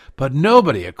 Oh, but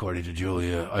nobody, according to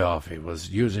Julia Ioffe, was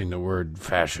using the word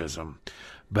fascism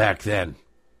back then.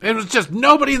 It was just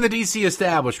nobody in the D.C.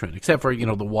 establishment, except for,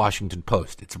 the Washington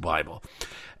Post, its Bible,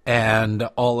 and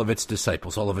all of its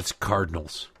disciples, all of its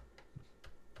cardinals.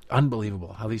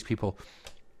 Unbelievable how these people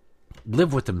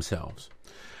live with themselves.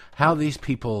 How these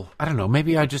people, I don't know,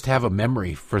 maybe I just have a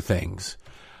memory for things.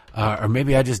 Or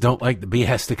maybe I just don't like the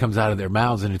BS that comes out of their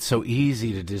mouths, and it's so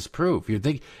easy to disprove. You'd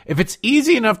think, if it's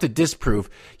easy enough to disprove,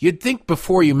 you'd think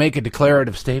before you make a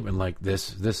declarative statement like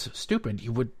this stupid,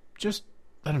 you would just,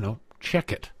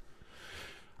 check it.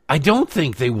 I don't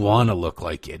think they want to look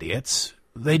like idiots.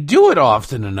 They do it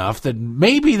often enough that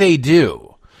maybe they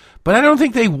do, but I don't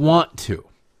think they want to.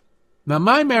 Now,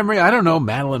 my memory, I don't know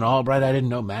Madeleine Albright. I didn't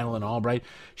know Madeleine Albright.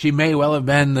 She may well have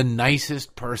been the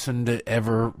nicest person to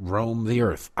ever roam the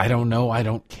earth. I don't know. I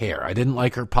don't care. I didn't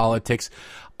like her politics.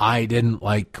 I didn't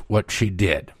like what she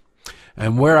did.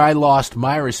 And where I lost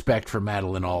my respect for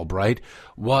Madeleine Albright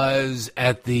was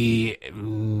at the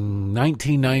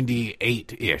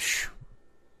 1998-ish,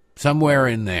 somewhere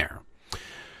in there,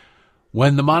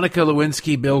 when the Monica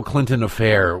Lewinsky-Bill Clinton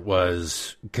affair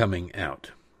was coming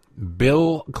out.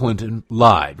 Bill Clinton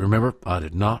lied. Remember, I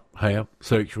did not have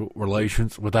sexual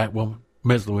relations with that woman,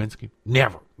 Ms. Lewinsky.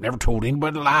 Never told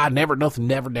anybody to lie. Never.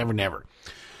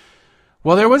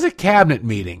 Well, there was a cabinet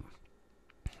meeting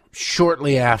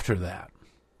shortly after that.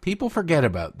 People forget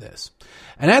about this.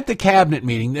 And at the cabinet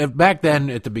meeting, back then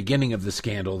at the beginning of the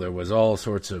scandal, there was all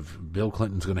sorts of Bill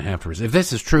Clinton's going to have to resign. If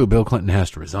this is true, Bill Clinton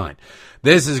has to resign.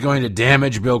 This is going to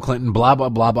damage Bill Clinton, blah, blah,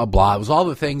 blah, blah, blah. It was all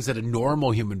the things that a normal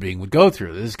human being would go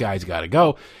through. This guy's got to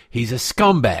go. He's a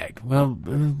scumbag. Well,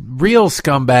 real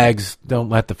scumbags don't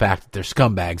let the fact that they're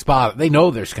scumbags bother. They know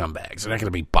they're scumbags. They're not going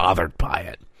to be bothered by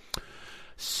it.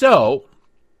 So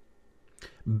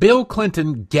Bill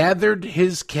Clinton gathered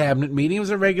his cabinet meeting. It was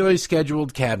a regularly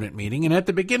scheduled cabinet meeting, and at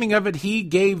the beginning of it, he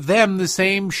gave them the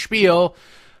same spiel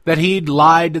that he'd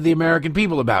lied to the American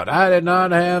people about. I did not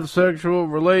have sexual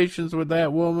relations with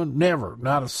that woman. Never.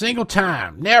 Not a single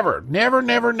time. Never.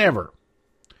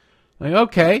 Like,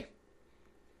 okay.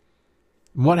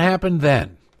 What happened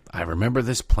then? I remember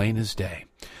this plain as day.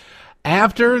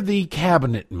 After the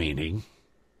cabinet meeting,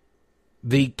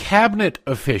 the cabinet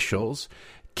officials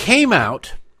came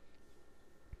out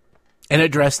and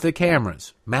addressed the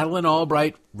cameras. Madeleine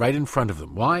Albright right in front of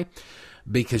them. Why?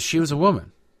 Because she was a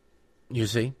woman, you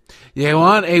see. You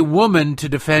want a woman to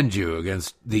defend you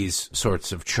against these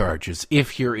sorts of charges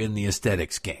if you're in the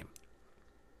aesthetics game.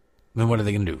 Then what are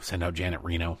they going to do? Send out Janet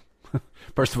Reno?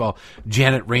 First of all,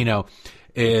 Janet Reno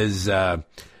is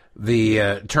the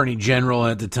attorney general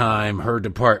at the time. Her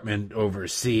department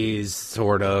oversees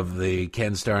sort of the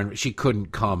Ken Starr. She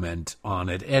couldn't comment on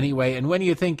it anyway. And when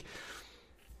you think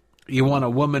you want a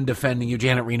woman defending you,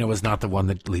 Janet Reno is not the one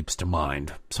that leaps to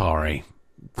mind. Sorry,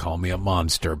 call me a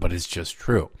monster, but it's just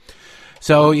true.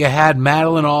 So you had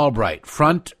Madeleine Albright,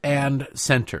 front and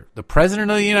center. The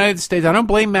President of the United States, I don't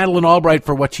blame Madeleine Albright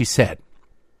for what she said.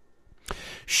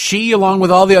 She, along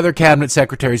with all the other cabinet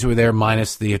secretaries who were there,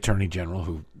 minus the attorney general,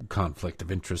 who conflict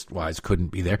of interest-wise couldn't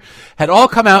be there, had all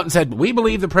come out and said, we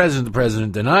believe the president. The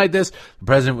president denied this. The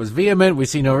president was vehement. We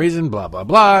see no reason, blah, blah,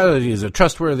 blah. He's a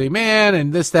trustworthy man,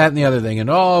 and this, that, and the other thing. And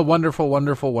all wonderful,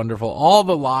 wonderful, wonderful. All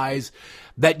the lies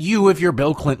that you, if you're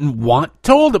Bill Clinton, want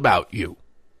told about you.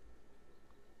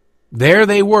 There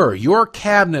they were, your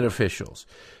cabinet officials,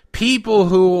 people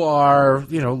who are,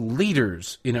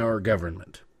 leaders in our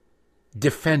government,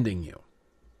 defending you.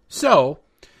 So,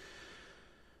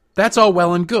 that's all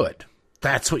well and good.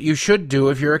 That's what you should do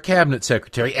if you're a cabinet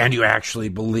secretary and you actually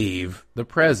believe the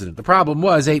president. The problem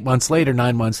was 9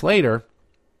 months later,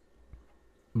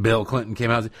 Bill Clinton came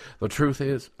out and said, the truth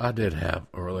is, I did have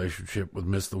a relationship with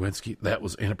Miss Lewinsky. That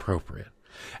was inappropriate.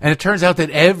 And it turns out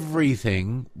that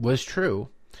everything was true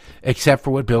except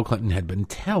for what Bill Clinton had been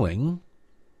telling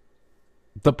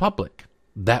the public.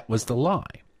 That was the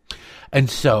lie. And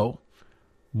so,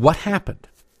 what happened?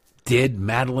 Did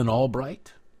Madeleine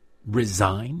Albright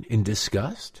resign in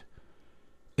disgust?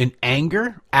 In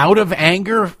anger? Out of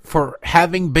anger for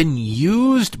having been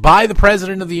used by the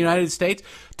President of the United States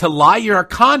to lie? You're a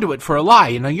conduit for a lie.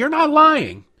 You're not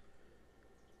lying.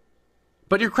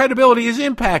 But your credibility is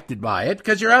impacted by it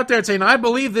because you're out there saying, I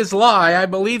believe this lie,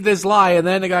 and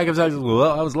then the guy comes out and says,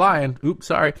 well, I was lying. Oops,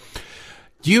 sorry.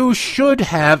 You should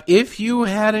have, if you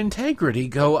had integrity,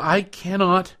 go, I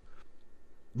cannot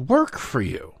work for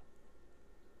you.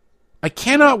 I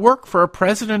cannot work for a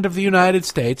president of the United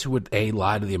States who would, A,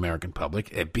 lie to the American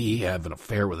public, B, have an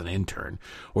affair with an intern,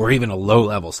 or even a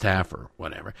low-level staffer,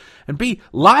 whatever, and B,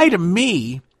 lie to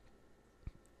me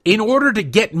in order to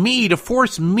get me, to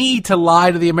force me to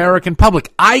lie to the American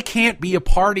public. I can't be a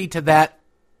party to that.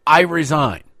 I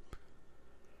resign.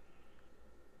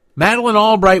 Madeleine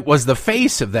Albright was the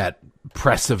face of that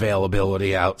press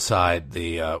availability outside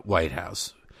the White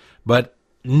House. But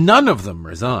none of them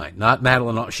resigned. Not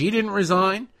Madeleine. She didn't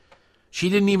resign. She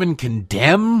didn't even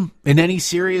condemn in any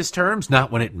serious terms,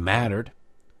 not when it mattered.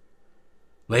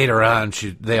 Later on,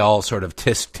 they all sort of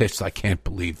tisk. I can't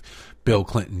believe Bill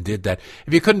Clinton did that.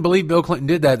 If you couldn't believe Bill Clinton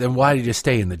did that, then why did you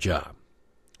stay in the job?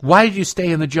 Why did you stay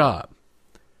in the job?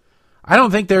 I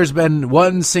don't think there's been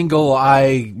one single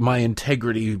my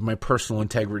integrity, my personal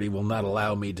integrity will not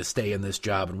allow me to stay in this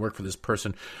job and work for this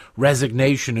person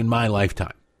resignation in my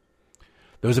lifetime.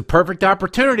 There was a perfect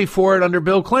opportunity for it under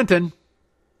Bill Clinton,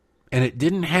 and it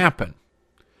didn't happen.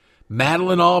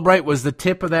 Madeleine Albright was the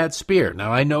tip of that spear.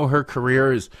 Now, I know her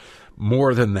career is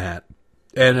more than that,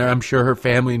 and I'm sure her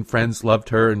family and friends loved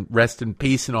her, and rest in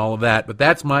peace and all of that, but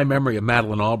that's my memory of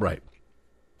Madeleine Albright.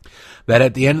 That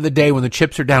at the end of the day, when the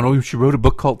chips are down, she wrote a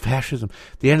book called Fascism.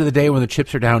 At the end of the day, when the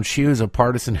chips are down, she was a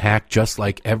partisan hack just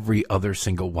like every other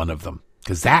single one of them,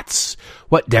 because that's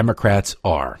what Democrats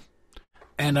are.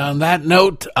 And on that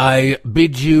note, I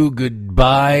bid you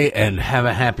goodbye and have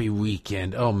a happy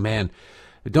weekend. Oh, man.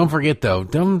 Don't forget, though,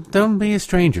 don't be a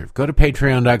stranger. Go to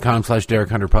patreon.com/Derek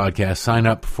Hunter Podcast. Sign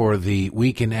up for the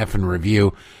Week in Effin'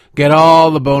 Review. Get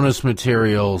all the bonus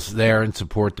materials there and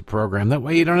support the program. That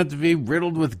way you don't have to be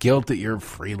riddled with guilt that you're a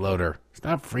freeloader.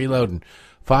 Stop freeloading.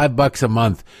 $5 a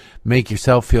month. Make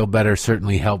yourself feel better.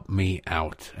 Certainly help me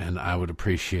out, and I would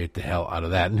appreciate the hell out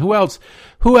of that. And who else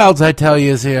I tell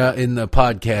you is in the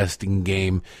podcasting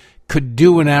game could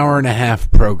do an hour and a half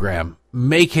program.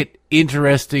 Make it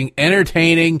interesting,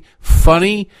 entertaining,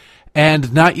 funny,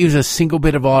 and not use a single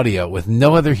bit of audio with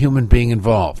no other human being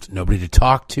involved. Nobody to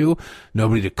talk to,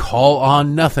 nobody to call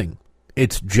on, nothing.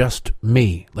 It's just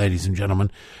me, ladies and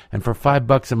gentlemen. And for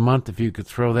 $5 a month, if you could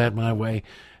throw that my way,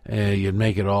 you'd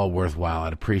make it all worthwhile.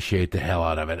 I'd appreciate the hell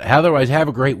out of it. Otherwise, have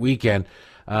a great weekend.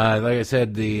 Like I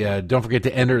said, don't forget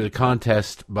to enter the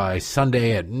contest by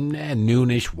Sunday at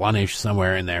noonish, 1-ish,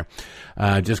 somewhere in there.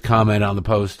 Just comment on the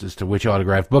post as to which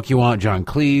autographed book you want, John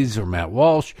Cleese or Matt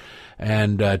Walsh.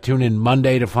 And tune in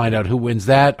Monday to find out who wins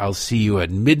that. I'll see you at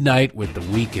midnight with the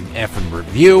Week in Effin'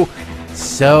 Review.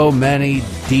 So many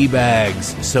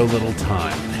D-bags, so little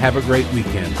time. Have a great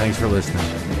weekend. Thanks for listening.